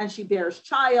innocent and she bears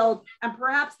child. And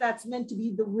perhaps that's meant to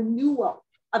be the renewal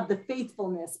of the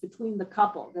faithfulness between the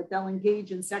couple, that they'll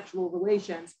engage in sexual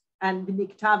relations and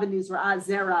v'nikta v'nizra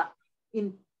zera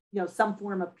in some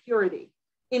form of purity.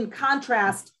 In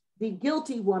contrast, the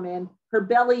guilty woman, her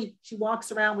belly, she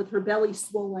walks around with her belly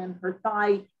swollen, her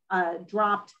thigh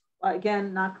dropped.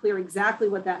 Again, not clear exactly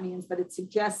what that means, but it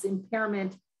suggests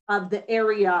impairment of the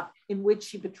area in which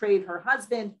she betrayed her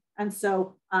husband. And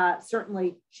so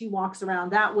certainly she walks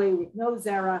around that way with no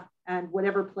zera, and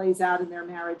whatever plays out in their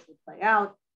marriage will play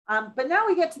out. But now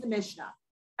we get to the Mishnah.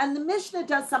 And the Mishnah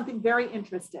does something very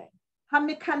interesting.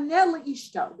 Hamikanel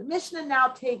ishto. The Mishnah now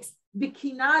takes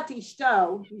bikinat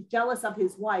ishto, who's jealous of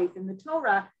his wife in the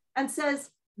Torah, and says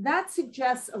that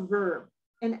suggests a verb,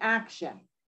 an action.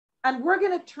 And we're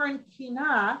going to turn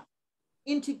kina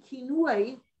into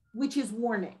kinui, which is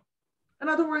warning. In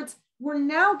other words, we're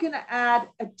now going to add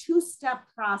a two-step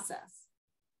process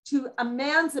to a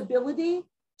man's ability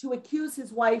to accuse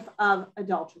his wife of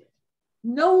adultery.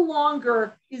 No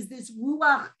longer is this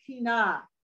ruach kina,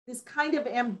 this kind of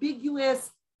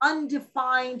ambiguous,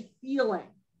 undefined feeling,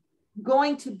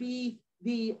 going to be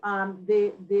the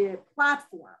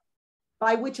platform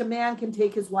by which a man can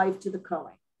take his wife to the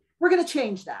Kohen. We're going to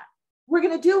change that. We're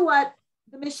going to do what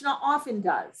the Mishnah often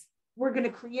does. We're going to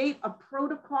create a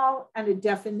protocol and a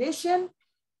definition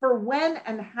for when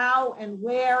and how and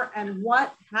where and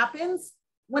what happens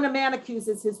when a man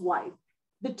accuses his wife.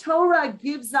 The Torah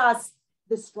gives us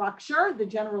the structure, the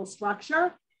general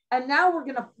structure, and now we're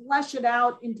going to flesh it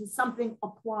out into something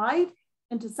applied,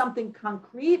 into something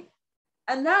concrete.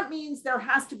 And that means there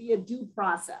has to be a due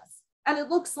process. And it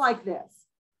looks like this.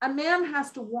 A man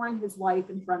has to warn his wife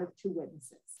in front of two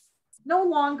witnesses. No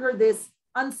longer this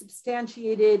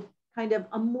unsubstantiated kind of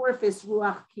amorphous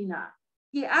ruach kina.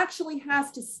 He actually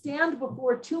has to stand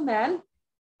before two men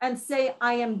and say,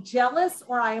 I am jealous,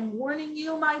 or I am warning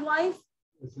you, my wife,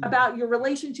 about your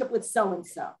relationship with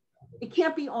so-and-so. It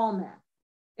can't be all men.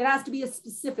 It has to be a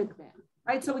specific man,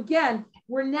 right? So again,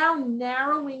 we're now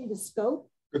narrowing the scope,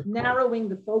 narrowing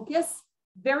the focus,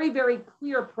 very, very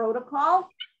clear protocol.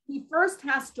 He first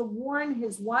has to warn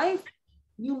his wife,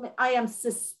 I am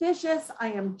suspicious,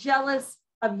 I am jealous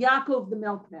of Yaakov the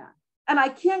milkman. And I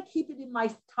can't keep it in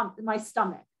my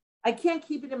stomach. I can't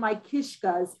keep it in my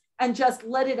kishkas and just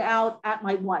let it out at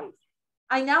my wife.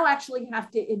 I now actually have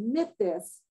to admit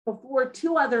this before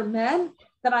two other men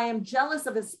that I am jealous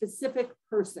of a specific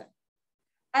person.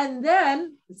 And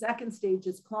then the second stage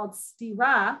is called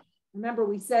stira. Remember,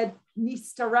 we said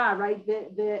nistara, right?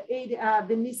 The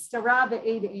nistara, the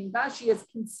eid ein. She has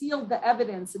concealed the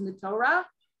evidence in the Torah.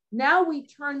 Now we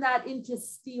turn that into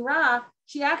stira.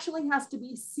 She actually has to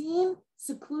be seen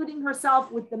secluding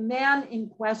herself with the man in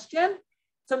question.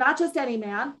 So not just any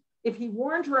man. If he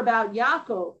warned her about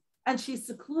Yaakov and she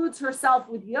secludes herself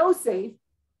with Yosef,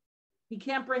 he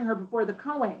can't bring her before the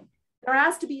Kohen. There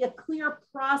has to be a clear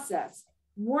process.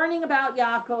 Warning about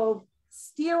Yaakov,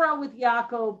 stira with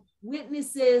Yaakov,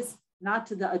 witnesses, not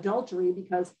to the adultery,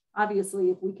 because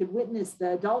obviously if we could witness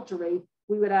the adultery,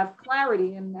 we would have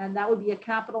clarity, and that would be a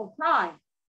capital crime.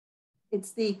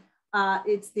 It's the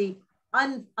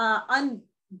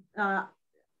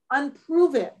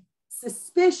unproven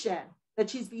suspicion that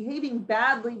she's behaving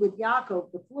badly with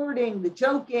Yaakov, the flirting, the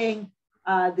joking,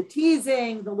 the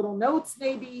teasing, the little notes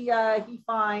maybe he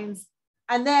finds,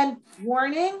 and then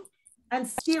warning and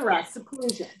stira,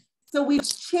 seclusion. So we've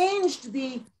changed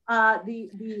the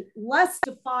less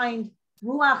defined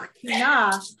ruach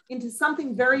kinah into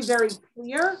something very, very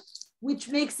clear, which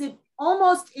makes it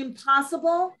almost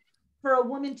impossible for a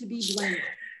woman to be blamed.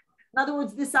 In other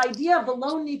words, this idea of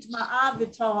v'lo nitma'a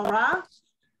v'tohara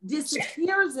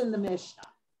disappears in the Mishnah.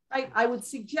 Right? I would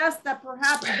suggest that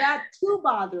perhaps that too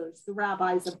bothers the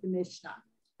rabbis of the Mishnah.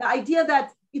 The idea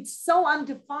that it's so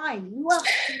undefined. Ruach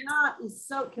kinah is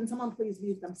so. Can someone please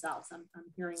mute themselves? I'm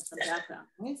hearing some background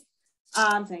noise.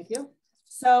 Thank you.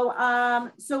 So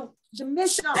the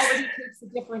Mishnah already takes a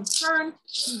different turn.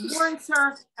 He warns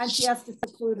her, and she has to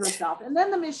seclude herself. And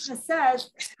then the Mishnah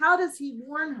says, how does he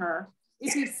warn her?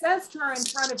 If he says to her in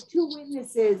front of two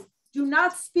witnesses, do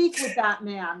not speak with that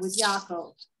man, with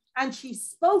Yaakov, and she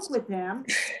spoke with him,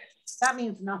 that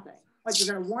means nothing. Like,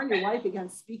 you're going to warn your wife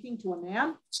against speaking to a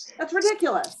man? That's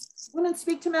ridiculous. Women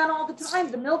speak to men all the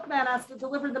time. The milkman has to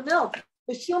deliver the milk.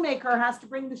 The shoemaker has to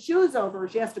bring the shoes over.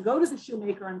 She has to go to the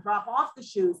shoemaker and drop off the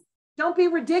shoes. Don't be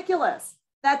ridiculous.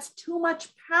 That's too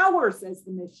much power, says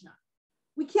the Mishnah.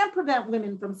 We can't prevent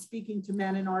women from speaking to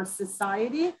men in our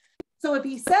society. So if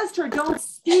he says to her, don't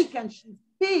speak, and she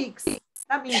speaks,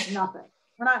 that means nothing.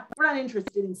 We're not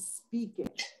interested in speaking.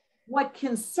 What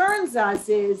concerns us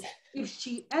is if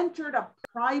she entered a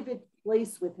private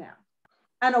place with him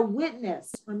and a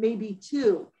witness, or maybe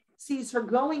two, sees her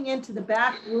going into the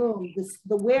back room,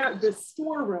 the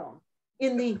storeroom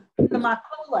in the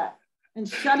makolet, and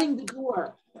shutting the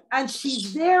door, and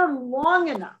she's there long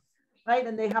enough, right?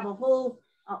 And they have a whole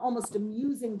almost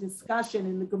amusing discussion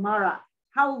in the Gemara.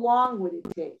 How long would it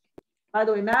take? By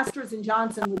the way, Masters and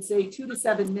Johnson would say 2 to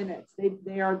 7 minutes.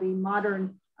 They are the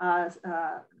modern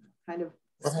kind of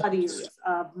studies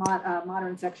of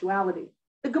modern sexuality.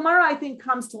 The Gemara, I think,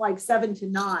 comes to like 7 to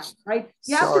 9, right?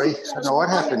 Sorry, so what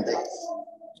happened?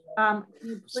 Can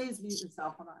you please mute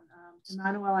yourself? Hold on.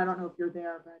 Emmanuel, I don't know if you're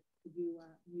there, but could you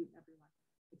mute everyone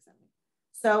except me?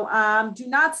 So do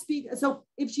not speak. So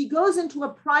if she goes into a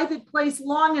private place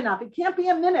long enough, it can't be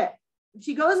a minute. If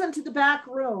she goes into the back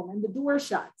room and the door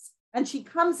shuts and she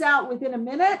comes out within a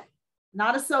minute,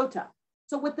 not a sotah.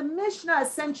 So what the Mishnah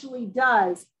essentially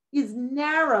does is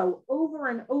narrow over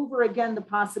and over again the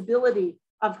possibility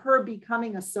of her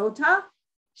becoming a sotah.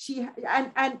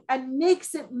 And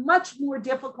makes it much more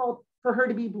difficult for her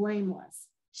to be blameless.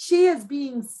 She is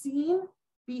being seen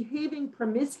behaving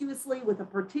promiscuously with a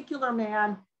particular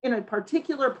man in a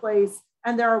particular place,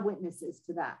 and there are witnesses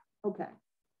to that. Okay.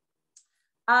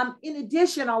 In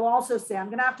addition, I'll also say, I'm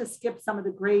going to have to skip some of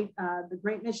the great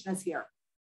Mishnahs here,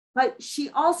 but she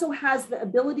also has the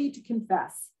ability to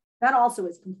confess. That also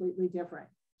is completely different.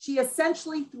 She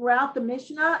essentially, throughout the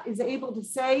Mishnah, is able to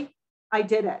say, I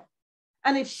did it.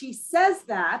 And if she says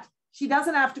that, she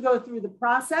doesn't have to go through the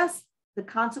process. The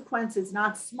consequence is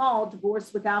not small,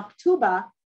 divorce without ketubah.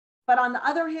 But on the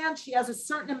other hand, she has a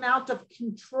certain amount of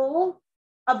control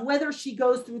of whether she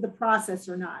goes through the process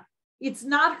or not. It's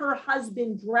not her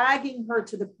husband dragging her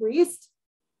to the priest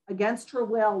against her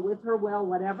will, with her will,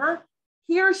 whatever.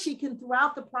 Here she can,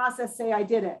 throughout the process, say, I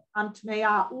did it. I'm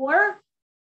tmeah, or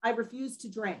I refuse to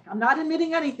drink. I'm not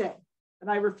admitting anything, but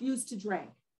I refuse to drink.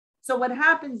 So what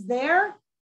happens there?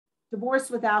 Divorce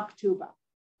without ketubah.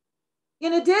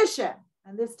 In addition,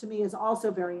 and this to me is also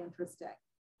very interesting.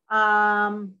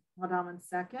 Hold on one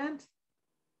second.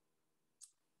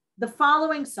 The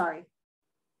following,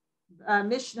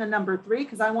 Mishnah number 3,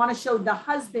 because I want to show the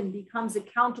husband becomes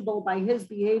accountable by his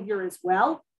behavior as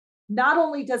well. Not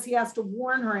only does he have to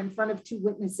warn her in front of two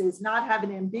witnesses, not have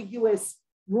an ambiguous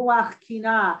ruach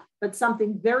kinah, but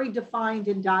something very defined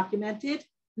and documented.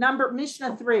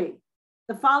 Mishnah 3,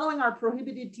 the following are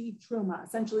prohibited to eat truma.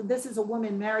 Essentially, this is a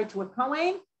woman married to a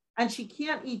Kohen, and she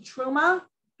can't eat truma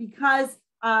because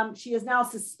she is now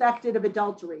suspected of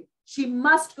adultery. She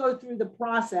must go through the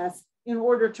process in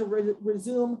order to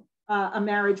resume a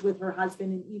marriage with her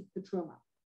husband and eat the truma.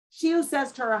 She who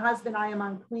says to her husband, I am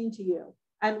unclean to you,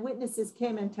 and witnesses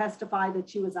came and testified that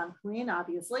she was unclean,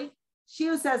 obviously. She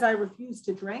who says, I refuse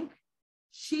to drink,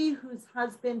 she whose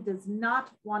husband does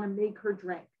not want to make her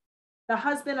drink. The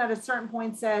husband at a certain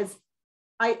point says,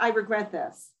 I regret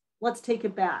this. Let's take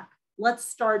it back. Let's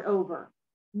start over.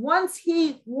 Once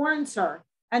he warns her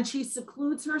and she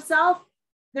secludes herself,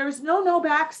 there's no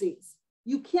backsies.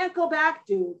 You can't go back,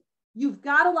 dude. You've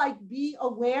got to be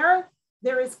aware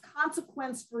there is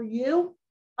consequence for you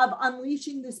of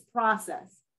unleashing this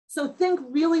process. So think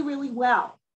really, really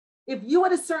well. If you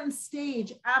at a certain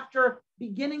stage after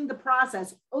beginning the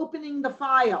process, opening the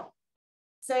file,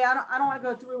 say, I don't want to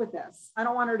go through with this. I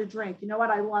don't want her to drink. You know what?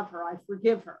 I love her. I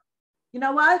forgive her. You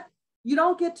know what? You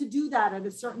don't get to do that at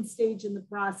a certain stage in the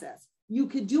process. You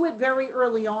could do it very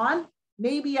early on.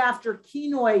 Maybe after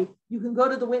kinoi, you can go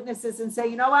to the witnesses and say,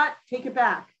 you know what? Take it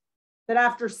back. But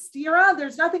after stira,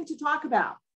 there's nothing to talk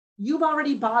about. You've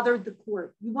already bothered the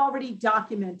court. You've already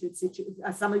documented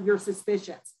some of your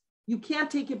suspicions. You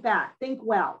can't take it back. Think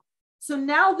well. So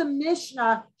now the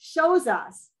Mishnah shows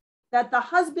us that the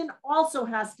husband also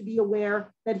has to be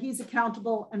aware that he's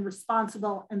accountable and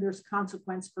responsible and there's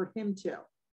consequence for him too.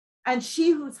 And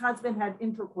she whose husband had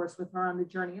intercourse with her on the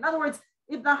journey. In other words,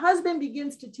 if the husband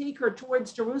begins to take her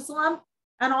towards Jerusalem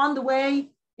and on the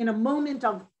way in a moment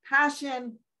of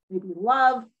passion, maybe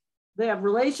love, they have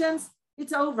relations,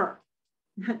 it's over.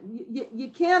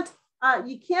 You can't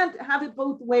have it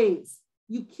both ways.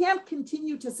 You can't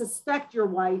continue to suspect your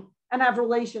wife and have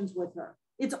relations with her.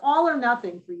 It's all or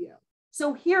nothing for you.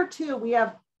 So here too, we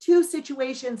have two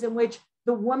situations in which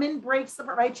the woman breaks the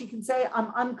right. She can say,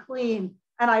 I'm unclean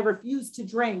and I refuse to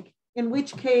drink, in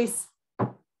which case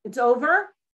it's over.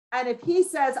 And if he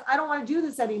says, I don't want to do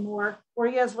this anymore, or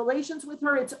he has relations with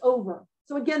her, it's over.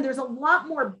 So again, there's a lot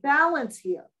more balance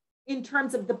here in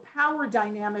terms of the power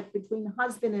dynamic between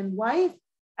husband and wife.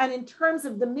 And in terms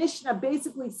of the Mishnah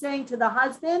basically saying to the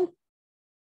husband,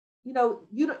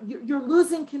 you're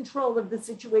losing control of the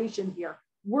situation here.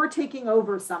 We're taking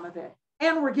over some of it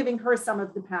and we're giving her some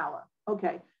of the power.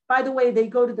 Okay. By the way, they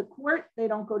go to the court. They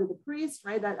don't go to the priest,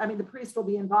 right? The priest will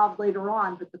be involved later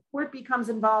on, but the court becomes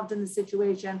involved in the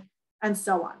situation and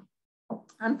so on.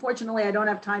 Unfortunately, I don't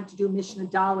have time to do Mishnah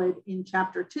Daled in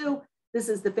chapter 2. This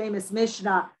is the famous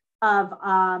Mishnah of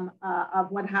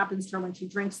what happens to her when she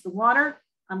drinks the water.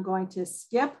 I'm going to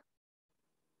skip.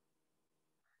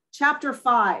 Chapter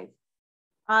 5.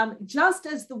 Just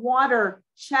as the water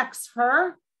checks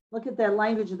her, look at the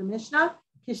language of the Mishnah.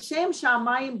 Kishem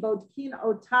shamayim bodkin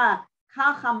ota,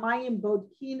 kach hamayim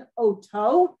bodkin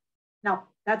oto. Now,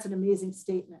 that's an amazing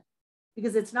statement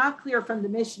because it's not clear from the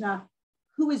Mishnah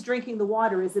who is drinking the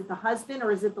water. Is it the husband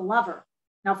or is it the lover?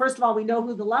 Now, first of all, we know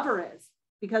who the lover is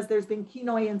because there's been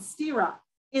kinoi and stira.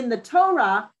 In the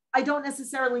Torah, I don't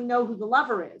necessarily know who the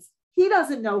lover is. He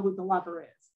doesn't know who the lover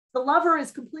is. The lover is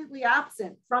completely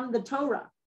absent from the Torah.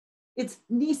 It's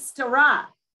nistara.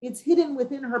 It's hidden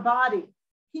within her body.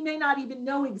 He may not even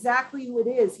know exactly who it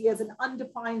is. He has an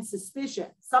undefined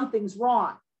suspicion. Something's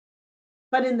wrong.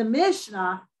 But in the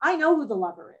Mishnah, I know who the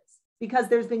lover is because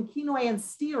there's been kinoi and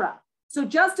stira. So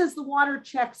just as the water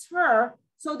checks her,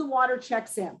 so the water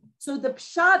checks him. So the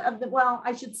pshat of the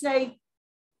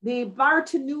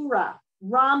Bartanura,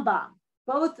 Rambam,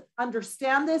 both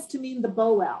understand this to mean the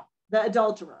boel, the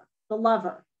adulterer, the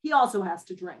lover. He also has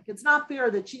to drink. It's not fair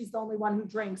that she's the only one who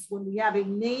drinks when we have a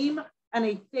name and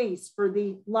a face for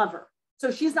the lover.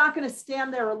 So she's not going to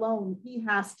stand there alone. He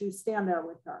has to stand there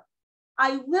with her.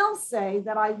 I will say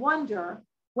that I wonder,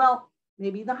 well,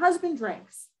 maybe the husband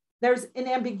drinks. There's an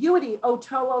ambiguity,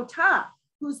 oto ota.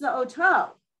 Who's the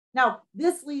oto? Now,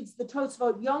 this leads the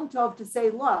Tosfot Yom Tov to say,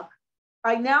 look,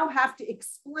 I now have to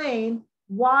explain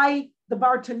why the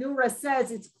Bartanura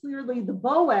says it's clearly the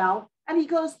boel, and he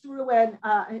goes through and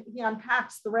he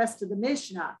unpacks the rest of the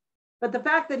Mishnah. But the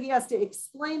fact that he has to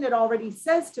explain it already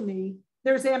says to me,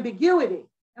 there's ambiguity.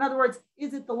 In other words,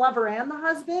 is it the lover and the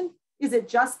husband? Is it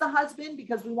just the husband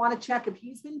because we want to check if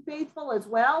he's been faithful as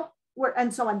well?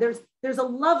 And so on. There's a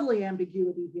lovely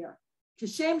ambiguity here. So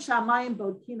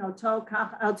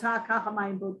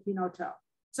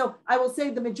I will say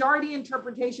the majority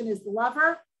interpretation is the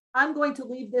lover. I'm going to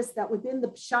leave this that within the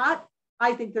pshat,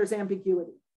 I think there's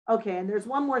ambiguity. Okay, and there's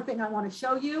one more thing I want to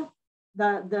show you.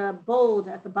 The bold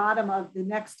at the bottom of the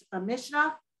next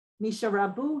Mishnah. Misha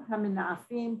Rabu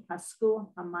Haminafim Pasku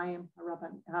Hamayim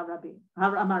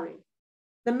Hamari.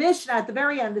 The Mishnah at the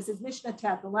very end, this is Mishnah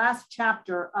Tet, the last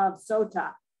chapter of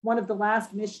Sotah, one of the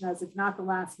last Mishnahs, if not the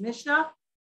last Mishnah.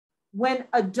 When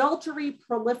adultery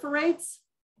proliferates,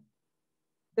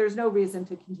 there's no reason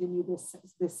to continue this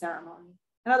ceremony.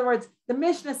 In other words, the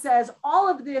Mishnah says all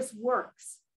of this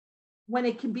works when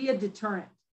it can be a deterrent,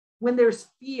 when there's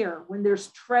fear, when there's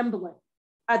trembling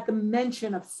at the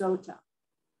mention of Sotah,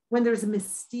 when there's a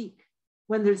mystique,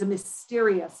 when there's a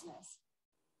mysteriousness.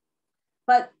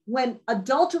 But when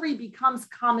adultery becomes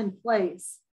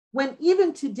commonplace, when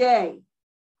even today,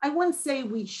 I wouldn't say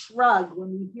we shrug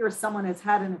when we hear someone has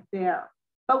had an affair,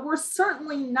 but we're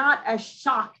certainly not as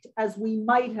shocked as we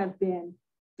might have been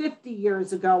 50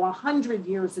 years ago, 100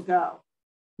 years ago.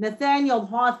 Nathaniel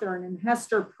Hawthorne and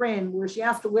Hester Prynne, where she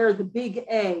has to wear the big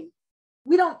A.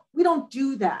 We don't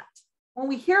do that. When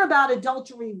we hear about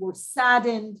adultery, we're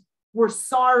saddened, we're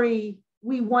sorry,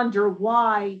 we wonder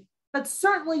why, but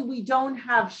certainly we don't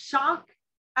have shock,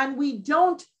 and we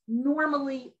don't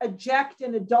normally eject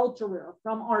an adulterer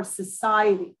from our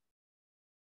society.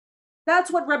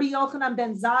 That's what Rabbi Yochanan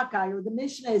ben Zakkai or the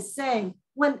Mishnah is saying.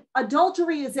 When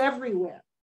adultery is everywhere,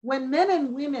 when men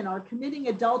and women are committing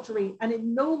adultery and it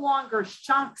no longer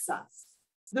shocks us,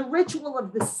 the ritual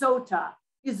of the Sotah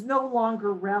is no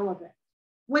longer relevant.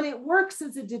 When it works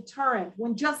as a deterrent,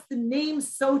 when just the name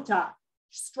Sotah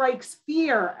strikes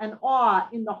fear and awe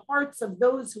in the hearts of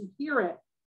those who hear it,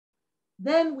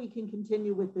 then we can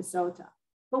continue with the Sotah.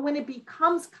 But when it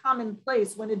becomes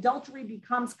commonplace, when adultery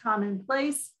becomes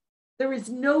commonplace, there is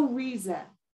no reason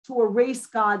to erase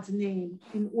God's name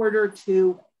in order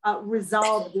to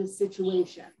resolve this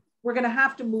situation. We're going to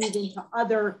have to move into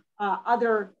other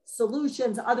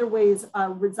solutions, other ways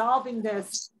of resolving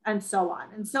this, and so on.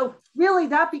 And so really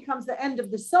that becomes the end of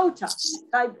the Sotah.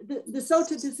 The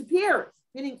Sotah disappears,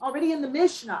 meaning already in the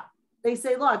Mishnah, they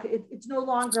say, look, it's no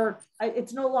longer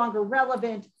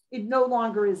relevant. It no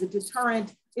longer is a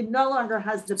deterrent. It no longer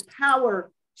has the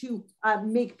power to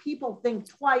make people think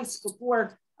twice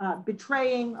before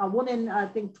betraying a woman,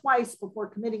 think twice before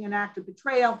committing an act of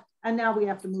betrayal. And now we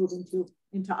have to move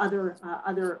into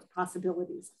other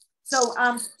possibilities. So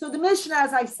the Mishnah,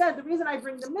 as I said, the reason I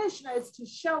bring the Mishnah is to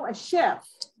show a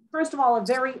shift. First of all, a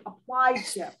very applied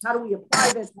shift. How do we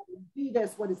apply this? How do we do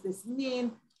this? What does this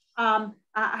mean?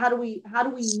 How do we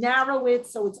narrow it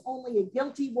so it's only a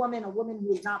guilty woman, a woman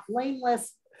who is not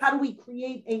blameless? How do we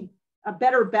create a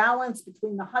better balance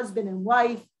between the husband and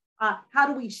wife? How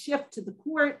do we shift to the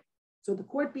court so the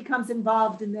court becomes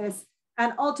involved in this?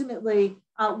 And ultimately,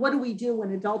 what do we do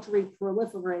when adultery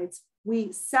proliferates?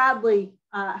 We sadly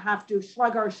have to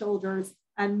shrug our shoulders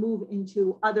and move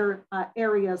into other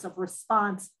areas of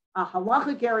response,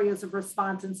 halachic areas of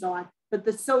response, and so on. But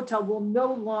the Sotah will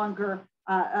no longer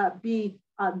be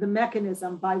the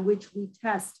mechanism by which we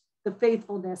test the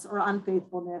faithfulness or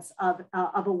unfaithfulness of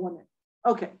a woman.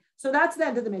 Okay, so that's the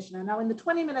end of the Mishnah. Now, in the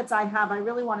 20 minutes I have, I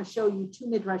really want to show you two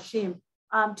midrashim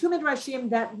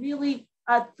that really,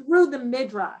 through the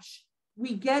midrash,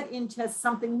 we get into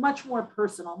something much more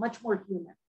personal, much more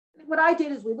human. What I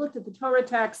did is we looked at the Torah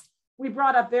text, we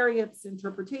brought up various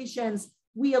interpretations,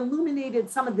 we illuminated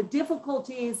some of the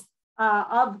difficulties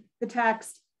of the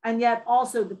text, and yet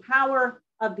also the power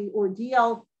of the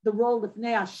ordeal, the role of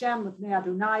Lifnei Hashem, Lifnei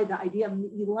Adonai, the idea of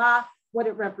Mi'ilah, what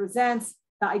it represents,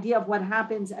 the idea of what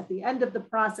happens at the end of the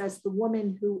process, the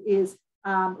woman who is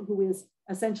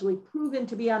essentially proven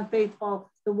to be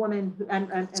unfaithful, the woman who,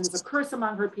 and is a curse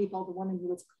among her people, the woman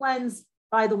who is cleansed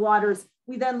by the waters.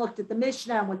 We then looked at the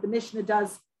Mishnah, and what the Mishnah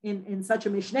does in such a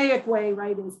Mishnaic way,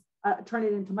 right, is turn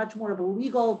it into much more of a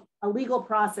legal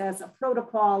process, a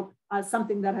protocol,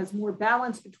 something that has more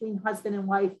balance between husband and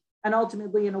wife, and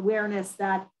ultimately an awareness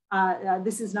that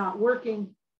this is not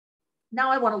working. Now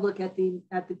I want to look at the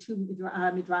two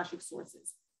midrashic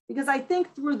sources, because I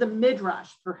think through the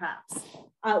midrash, perhaps,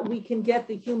 we can get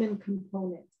the human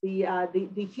component,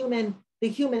 the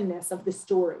humanness of the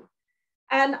story.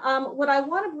 And what I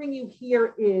want to bring you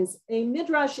here is a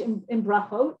midrash in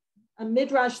Brachot, a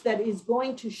midrash that is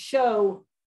going to show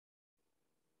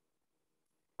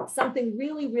something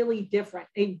really, really different,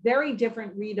 a very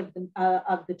different read of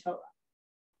the Torah.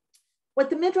 What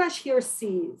the midrash here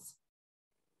sees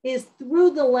is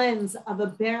through the lens of a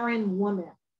barren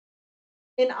woman,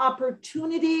 an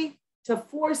opportunity to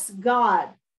force God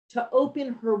to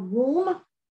open her womb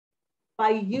by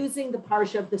using the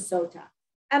parsha of the Sotah.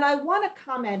 And I want to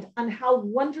comment on how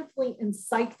wonderfully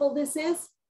insightful this is.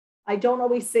 I don't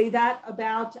always say that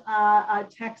about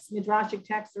texts, midrashic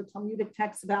texts or Talmudic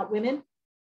texts about women,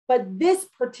 but this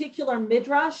particular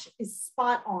midrash is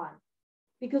spot on,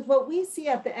 because what we see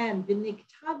at the end, v'nikta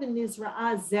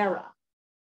v'nizra'a zera,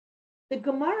 the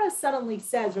Gemara suddenly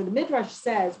says, or the midrash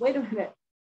says, wait a minute,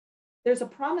 there's a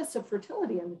promise of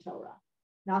fertility in the Torah,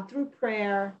 not through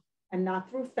prayer and not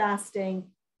through fasting.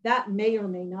 That may or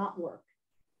may not work.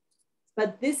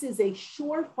 But this is a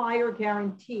surefire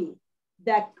guarantee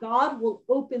that God will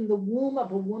open the womb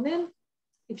of a woman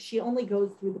if she only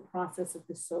goes through the process of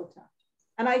the Sotah.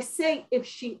 And I say if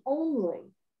she only,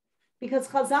 because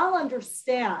Chazal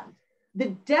understand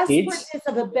the desperateness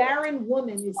of a barren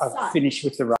woman is such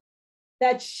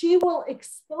that she will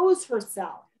expose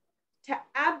herself to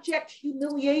abject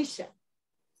humiliation,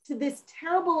 to this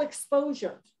terrible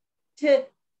exposure, to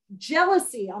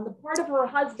jealousy on the part of her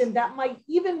husband that might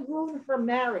even ruin her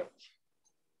marriage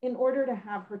in order to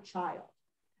have her child.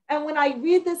 And when I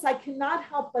read this, I cannot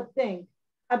help but think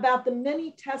about the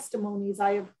many testimonies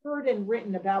I have heard and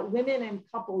written about women and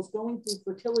couples going through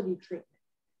fertility treatment.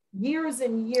 Years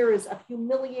and years of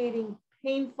humiliating,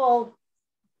 painful,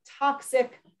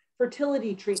 toxic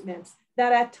fertility treatments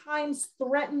that at times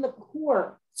threaten the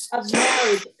core of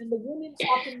marriage, and the women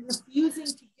often refusing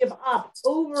to give up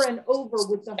over and over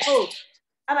with the hope.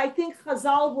 And I think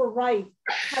Chazal were right,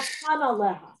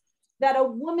 that a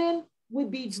woman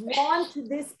would be drawn to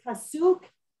this pasuk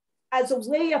as a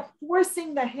way of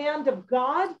forcing the hand of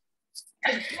God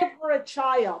to give her a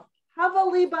child.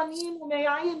 Havali banim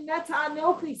u'me'ayin meta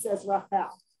anochi, says Rachel.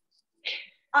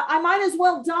 I might as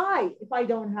well die if I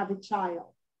don't have a child.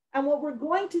 And what we're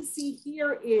going to see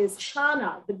here is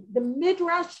Hannah, the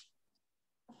Midrash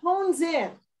hones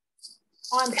in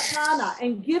on Hannah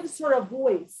and gives her a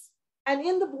voice. And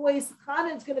in the voice,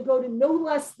 Hannah is going to go to no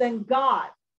less than God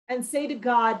and say to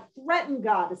God, threaten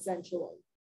God, essentially.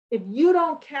 If you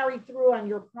don't carry through on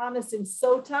your promise in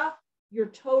Sotah, your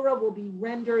Torah will be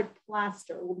rendered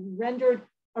plaster, will be rendered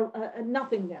a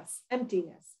nothingness,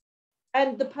 emptiness.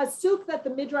 And the pasuk that the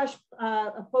Midrash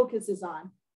focuses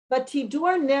on,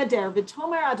 Vatidur neder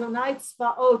v'tomer Adonai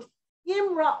tzvaot im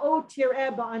ra'ot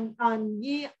tir'eh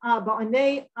ba'anei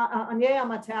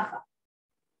amatecha.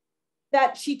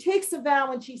 That she takes a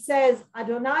vow and she says,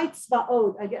 Adonai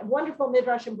tzvaot. Again, wonderful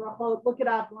Midrash and Brachot. Look it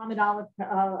up, Lamed Aleph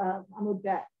Amud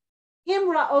Bet. Im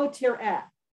ra'ot tir'eh.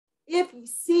 If you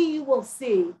see, you will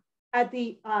see at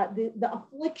the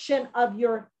affliction of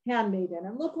your handmaiden.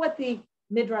 And look what the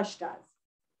Midrash does.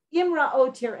 Im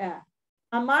ra'ot tir'eh.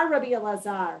 Amar Rabbi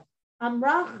Elazar,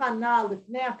 Amra Chana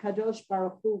lifnei HaKadosh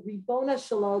Baruch Hu, Ribona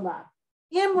Shalola.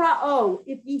 Imra'o,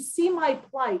 if you see my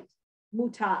plight,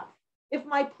 mutav. If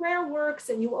my prayer works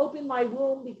and you open my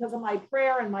womb because of my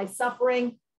prayer and my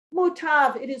suffering,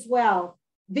 mutav, it is well.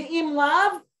 V'im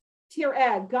lav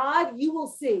tir'eh, God, you will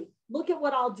see. Look at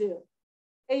what I'll do.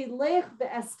 Eilech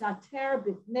ve'estater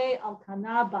b'fnei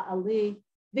Elkanah ba'ali,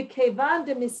 v'kevan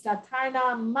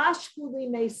demistatarna mashkuli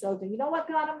me'sotah. You know what,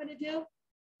 God, I'm going to do?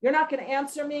 You're not going to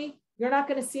answer me. You're not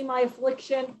going to see my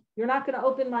affliction. You're not going to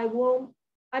open my womb.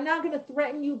 I'm not going to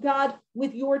threaten you, God,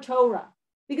 with your Torah,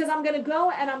 because I'm going to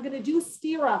go and I'm going to do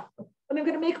stira. And I'm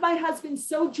going to make my husband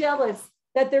so jealous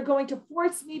that they're going to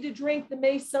force me to drink the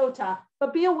Mei Sotah.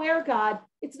 But be aware, God,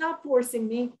 it's not forcing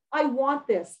me. I want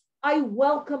this. I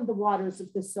welcome the waters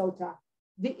of the Sotah.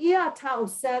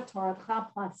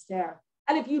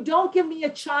 And if you don't give me a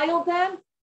child then,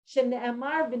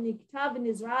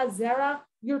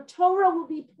 your Torah will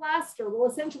be plaster, will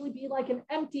essentially be like an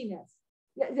emptiness.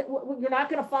 You're not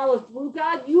going to follow through,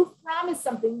 God. You've promised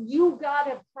something. You, God,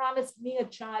 have promised me a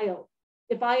child.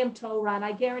 If I am Torah, and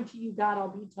I guarantee you, God,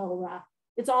 I'll be Torah.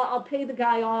 It's all, I'll pay the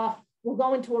guy off. We'll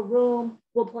go into a room.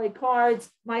 We'll play cards.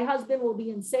 My husband will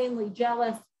be insanely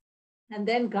jealous. And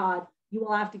then, God, you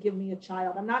will have to give me a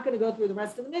child. I'm not going to go through the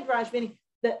rest of the Midrash, meaning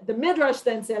the Midrash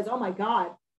then says, oh my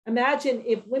God, imagine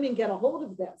if women get a hold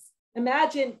of this.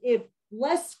 Imagine if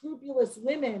less scrupulous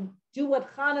women do what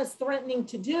Hannah's threatening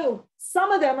to do.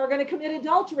 Some of them are going to commit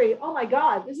adultery. Oh my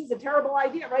God, this is a terrible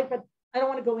idea, right? But I don't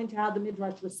want to go into how the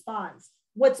Midrash responds.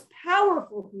 What's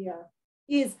powerful here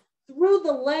is through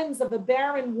the lens of a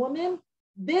barren woman,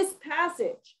 this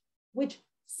passage, which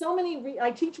so many,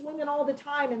 I teach women all the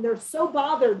time, and they're so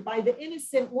bothered by the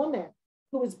innocent woman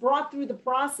who was brought through the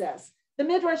process. The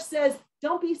Midrash says,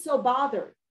 don't be so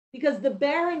bothered, because the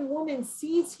barren woman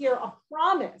sees here a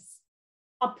promise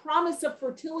of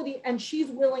fertility, and she's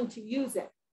willing to use it.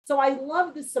 So I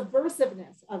love the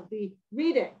subversiveness of the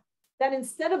reading, that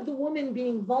instead of the woman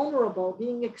being vulnerable,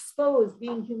 being exposed,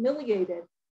 being humiliated,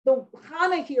 the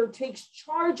Hannah here takes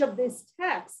charge of this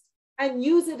text and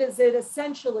uses it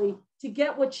essentially to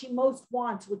get what she most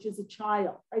wants, which is a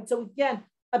child, right? So again,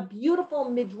 a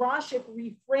beautiful midrashic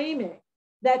reframing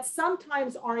that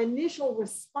sometimes our initial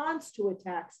response to a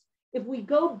text, if we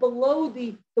go below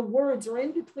the words or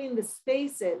in between the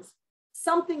spaces,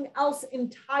 something else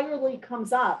entirely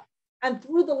comes up. And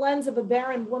through the lens of a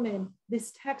barren woman,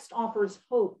 this text offers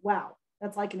hope. Wow,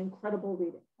 that's like an incredible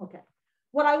reading. Okay.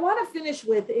 What I want to finish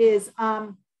with is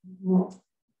something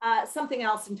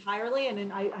else entirely. And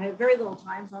then I have very little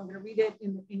time, so I'm going to read it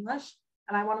in English.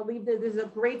 And I want to leave this is a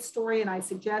great story, and I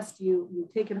suggest you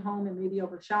take it home and maybe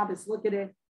over Shabbos look at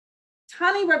it.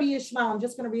 Tani Rabbi Yishmael, I'm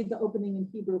just going to read the opening in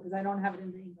Hebrew because I don't have it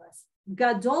in the English.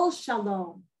 Gadol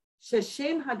Shalom,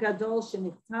 Sheshem HaGadol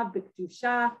Shenichtav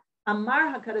B'Kedusha,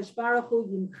 Amar HaKadosh Baruch Hu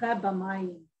Yimche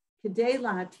B'Mayim, Kedei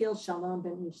Lahatil Shalom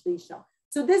Ben Ish L'Isha.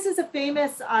 So this is a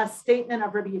famous statement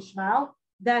of Rabbi Yishmael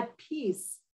that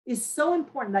peace is so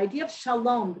important. The idea of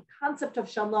shalom, the concept of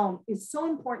shalom is so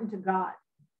important to God,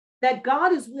 that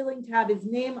God is willing to have his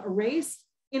name erased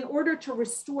in order to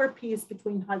restore peace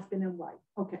between husband and wife.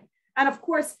 Okay. And of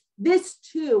course, this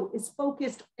too is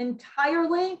focused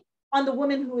entirely on the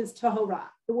woman who is tahora,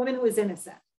 the woman who is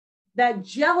innocent. That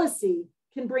jealousy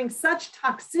can bring such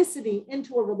toxicity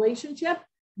into a relationship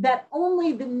that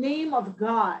only the name of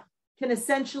God can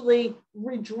essentially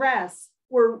redress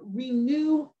or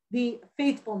renew the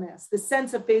faithfulness, the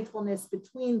sense of faithfulness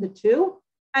between the two.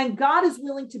 And God is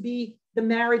willing to be the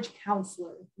marriage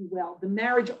counselor, if you will, the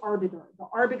marriage arbiter, the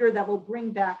arbiter that will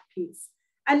bring back peace.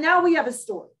 And now we have a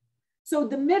story. So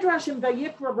the Midrash in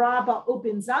Vayikra Rabbah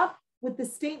opens up with the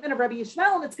statement of Rabbi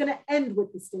Yishmael, and it's going to end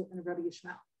with the statement of Rabbi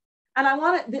Yishmael. And I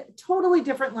want a totally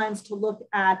different lens to look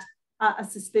at a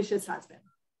suspicious husband.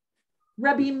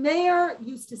 Rabbi Meir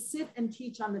used to sit and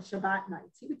teach on the Shabbat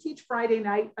nights. He would teach Friday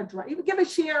night, he would give a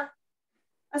shiur.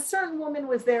 A certain woman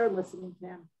was there listening to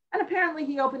him. And apparently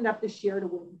he opened up the shiur to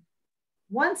women.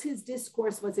 Once his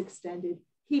discourse was extended,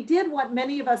 he did what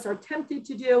many of us are tempted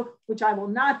to do, which I will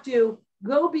not do,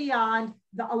 go beyond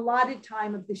the allotted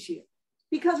time of the shiur.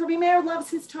 Because Rabbi Meir loves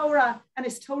his Torah, and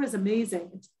his Torah is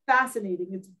amazing. It's fascinating.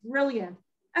 It's brilliant.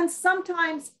 And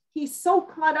sometimes he's so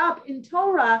caught up in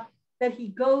Torah that he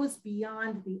goes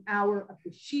beyond the hour of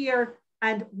the shiur.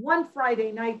 And one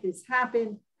Friday night this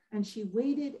happened, and she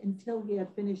waited until he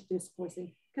had finished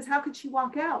discoursing. Because how could she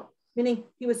walk out? Meaning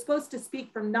he was supposed to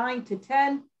speak from 9 to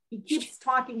 10. He keeps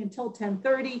talking until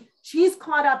 10:30. She's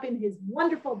caught up in his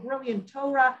wonderful, brilliant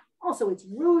Torah. Also, it's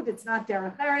rude. It's not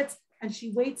derech eretz. And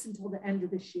she waits until the end of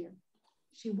the shiur.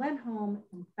 She went home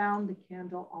and found the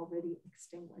candle already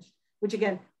extinguished, which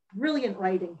again, brilliant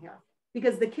writing here.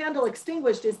 Because the candle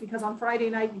extinguished is because on Friday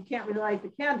night, you can't relight the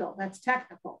candle. That's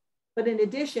technical. But in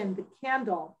addition, the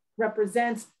candle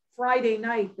represents Friday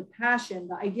night, the passion,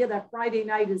 the idea that Friday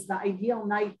night is the ideal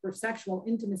night for sexual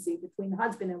intimacy between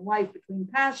husband and wife, between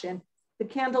passion. The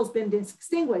candle's been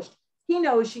extinguished. He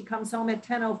knows she comes home at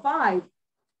 10:05,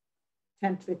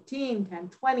 10:15,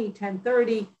 10:20,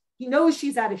 10:30. He knows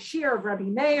she's at a shiur of Rabbi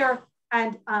Meir,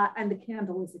 and the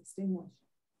candle is extinguished.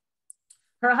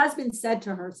 Her husband said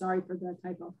to her, sorry for the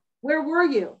typo, "Where were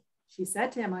you?" She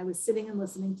said to him, "I was sitting and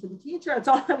listening to the teacher. That's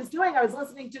all I was doing. I was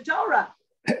listening to Torah."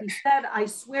 He said, "I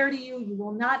swear to you, you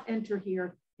will not enter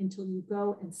here until you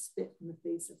go and spit in the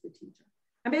face of the teacher."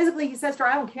 And basically he says to her,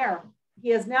 "I don't care." He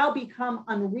has now become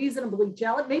unreasonably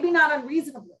jealous, maybe not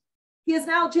unreasonably. He is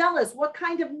now jealous. What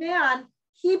kind of man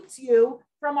keeps you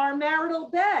from our marital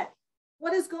bed?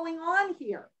 What is going on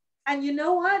here? And you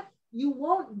know what? You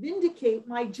won't vindicate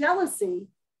my jealousy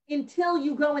until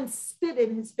you go and spit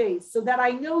in his face so that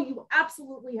I know you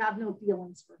absolutely have no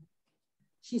feelings for him.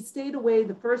 She stayed away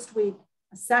the first week,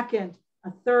 a second,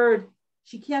 a third.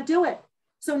 She can't do it.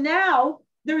 So now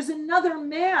there's another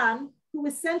man who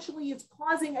essentially is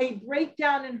causing a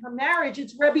breakdown in her marriage.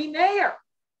 It's Rabbi Meir,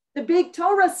 the big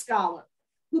Torah scholar,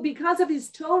 who because of his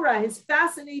Torah, his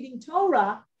fascinating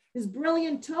Torah, his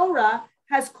brilliant Torah,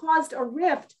 has caused a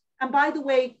rift. And by the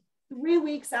way, 3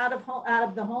 weeks out of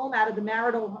the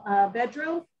marital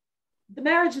bedroom, the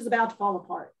marriage is about to fall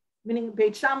apart. Meaning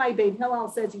Beit Shammai, Beit Hillel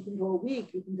says you can go a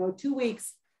week, you can go 2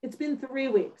 weeks. It's been 3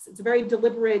 weeks. It's a very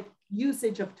deliberate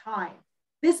usage of time.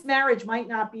 This marriage might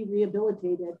not be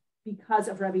rehabilitated because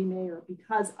of Rabbi Meir,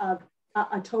 because of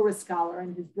a Torah scholar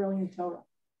and his brilliant Torah.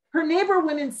 Her neighbor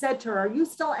women said to her, "Are you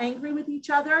still angry with each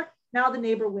other?" Now the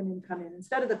neighbor women come in.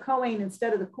 Instead of the Kohen,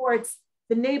 instead of the courts,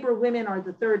 the neighbor women are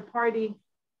the third party.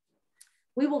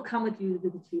 "We will come with you to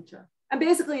the teacher." And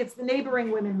basically it's the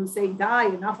neighboring women who say, "Die,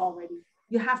 enough already.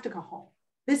 You have to go home.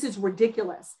 This is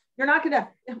ridiculous. You're not going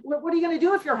to, what are you going to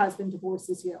do if your husband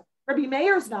divorces you? Rabbi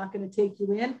Meir's not going to take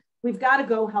you in. We've got to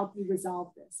go help you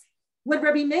resolve this." When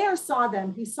Rabbi Meir saw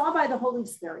them, he saw by the Holy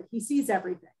Spirit. He sees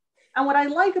everything. And what I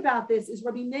like about this is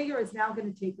Rabbi Meir is now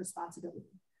going to take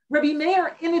responsibility. Rabbi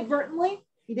Meir inadvertently,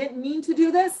 he didn't mean to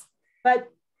do this,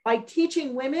 but by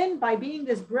teaching women, by being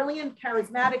this brilliant,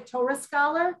 charismatic Torah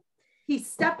scholar, he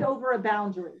stepped over a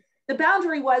boundary. The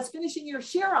boundary was finishing your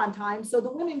shiur on time so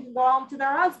the women can go home to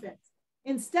their husbands.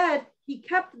 Instead, he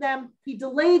kept them, he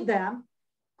delayed them,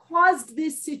 caused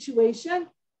this situation,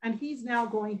 and he's now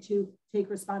going to take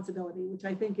responsibility, which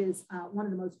I think is one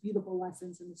of the most beautiful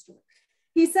lessons in the story.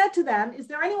 He said to them, is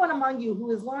there anyone among you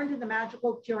who has learned in the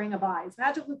magical curing of eyes?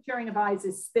 Magical curing of eyes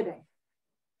is spitting.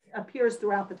 It appears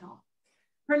throughout the Talmud.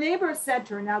 Her neighbor said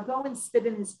to her, now go and spit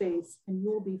in his face and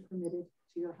you will be permitted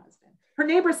to your husband. Her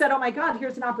neighbor said, oh my God,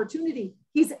 here's an opportunity.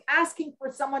 He's asking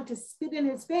for someone to spit in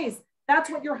his face. That's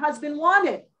what your husband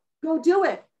wanted. Go do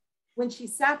it. When she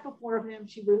sat before him,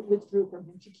 she withdrew from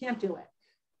him. She can't do it.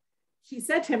 She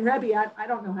said to him, Rebbe, I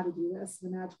don't know how to do this, the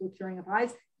magical curing of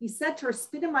eyes. He said to her,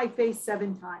 spit in my face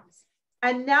 7 times.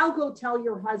 And now go tell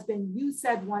your husband, you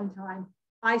said 1 time,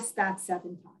 I spat 7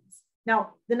 times.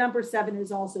 Now, the number 7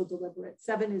 is also deliberate.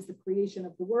 7 is the creation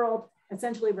of the world.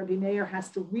 Essentially, Rabbi Meir has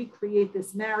to recreate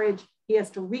this marriage. He has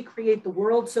to recreate the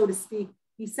world, so to speak.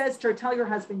 He says to her, tell your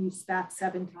husband you spat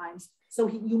 7 times. So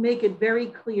you make it very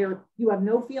clear, you have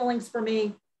no feelings for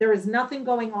me. There is nothing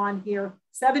going on here.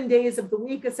 7 days of the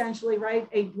week, essentially, right?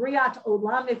 A briat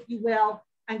olam, if you will,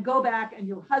 and go back and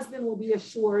your husband will be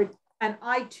assured, and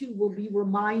I too will be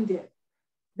reminded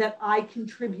that I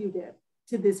contributed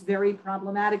to this very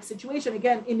problematic situation.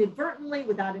 Again, inadvertently,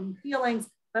 without any feelings,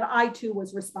 but I too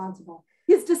was responsible.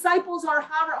 His disciples are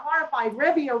horrified.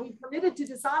 Rebbe, are we permitted to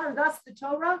dishonor thus the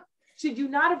Torah? Should you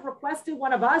not have requested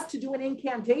one of us to do an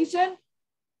incantation?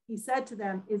 He said to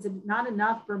them, is it not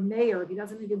enough for Meir? He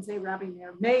doesn't even say Rabbi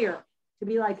Meir, Meir, to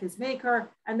be like his maker.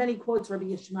 And then he quotes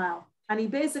Rabbi Ishmael. And he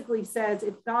basically says,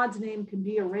 if God's name can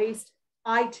be erased,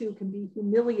 I too can be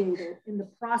humiliated in the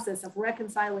process of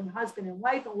reconciling husband and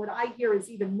wife. And what I hear is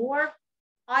even more,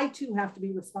 I too have to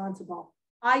be responsible.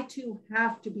 I too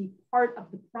have to be part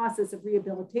of the process of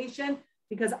rehabilitation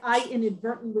because I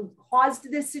inadvertently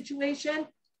caused this situation.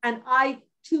 And I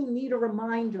too need a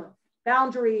reminder,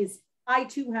 boundaries. I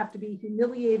too have to be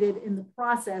humiliated in the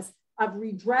process of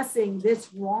redressing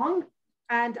this wrong.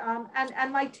 And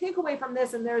my takeaway from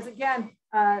this, and there's again,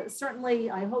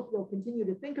 certainly I hope you'll continue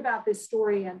to think about this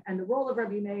story and the role of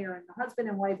Rabbi Meir and the husband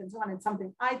and wife and so on. It's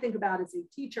something I think about as a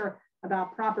teacher,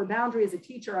 about proper boundary. As a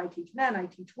teacher, I teach men, I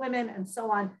teach women, and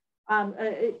so on.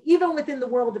 Even within the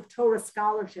world of Torah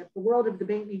scholarship, the world of the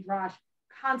Beit Midrash,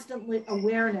 constantly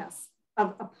awareness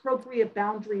of appropriate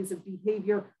boundaries of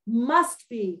behavior must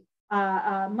be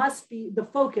the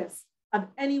focus of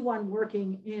anyone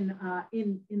working in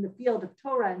the field of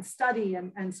Torah and study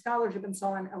and scholarship and so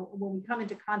on when we come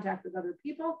into contact with other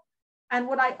people. And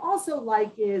what I also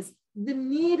like is the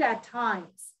need at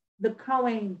times, the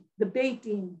Kohen, the Beit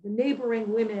Din, the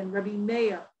neighboring women, Rabbi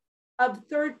Meir, of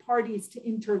third parties to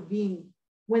intervene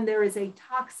when there is a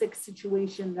toxic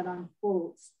situation that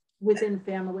unfolds within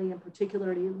family and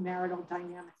particularly marital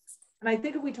dynamics. And I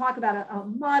think if we talk about a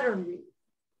modern read,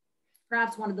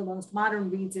 perhaps one of the most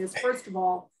modern reads is, first of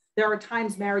all, there are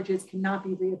times marriages cannot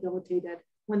be rehabilitated.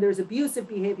 When there's abusive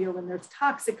behavior, when there's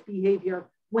toxic behavior,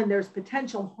 when there's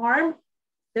potential harm,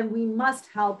 then we must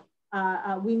help,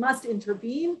 we must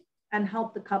intervene and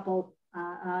help the couple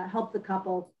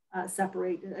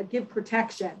separate, give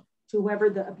protection to whoever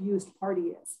the abused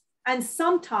party is. And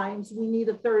sometimes we need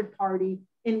a third party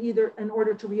in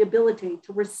order to rehabilitate,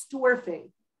 to restore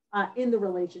faith in the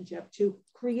relationship, to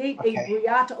create a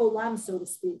briat olam, so to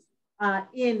speak,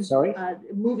 in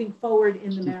moving forward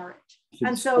in the marriage.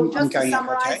 And so just to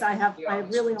summarize, I have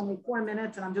really only 4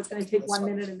 minutes, and I'm just going to take 1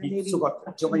 minute and then maybe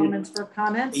a few moments for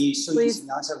comments. Please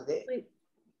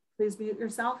mute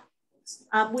yourself.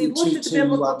 We looked at the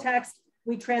biblical text.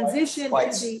 We transitioned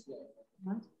to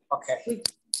the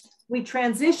we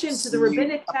transitioned to the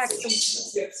rabbinic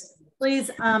text.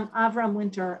 Please, Avram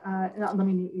Winter, let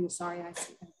me mute you. Sorry, I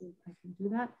can do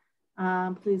that.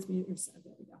 Please mute yourself.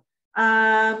 There we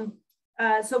go.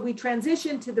 So we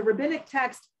transitioned to the rabbinic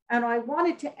text, and I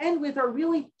wanted to end with are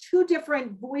really 2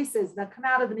 different voices that come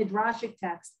out of the midrashic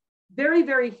text. Very,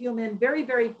 very human, very,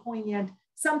 very poignant.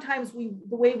 Sometimes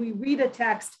the way we read a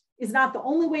text is not the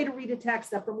only way to read a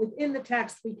text, that from within the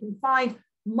text we can find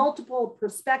multiple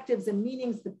perspectives and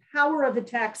meanings. The power of a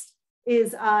text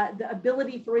is the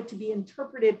ability for it to be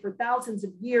interpreted for thousands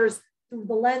of years through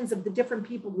the lens of the different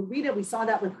people who read it. We saw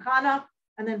that with Hannah.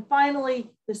 And then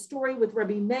finally, the story with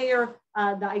Rabbi Meir,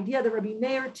 the idea that Rabbi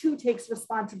Meir too takes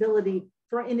responsibility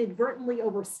for inadvertently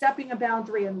overstepping a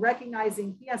boundary and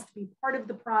recognizing he has to be part of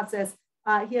the process.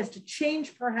 He has to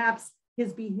change perhaps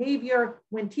his behavior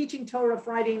when teaching Torah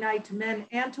Friday night to men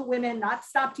and to women, not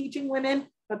stop teaching women,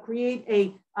 but create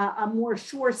a more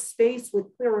sure space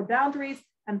with clearer boundaries.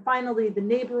 And finally, the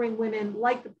neighboring women,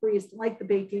 like the priest, like the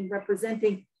Beit Din,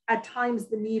 representing at times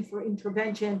the need for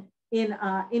intervention in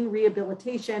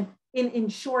rehabilitation, in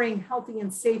ensuring healthy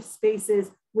and safe spaces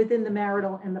within the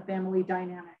marital and the family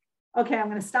dynamic. Okay, I'm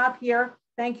going to stop here.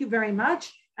 Thank you very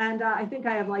much. And I think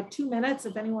I have like 2 minutes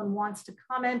if anyone wants to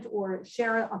comment or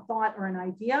share a thought or an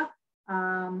idea.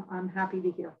 I'm happy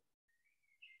to hear.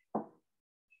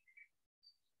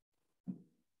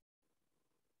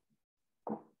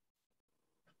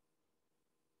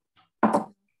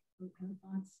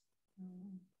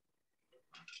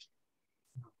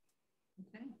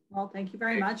 Okay, well, thank you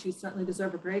very much. You certainly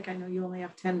deserve a break. I know you only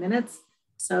have 10 minutes.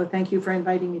 So thank you for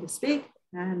inviting me to speak.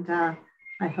 And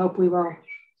I hope we will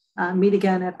meet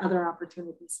again at other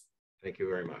opportunities. Thank you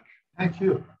very much. Thank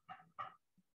you.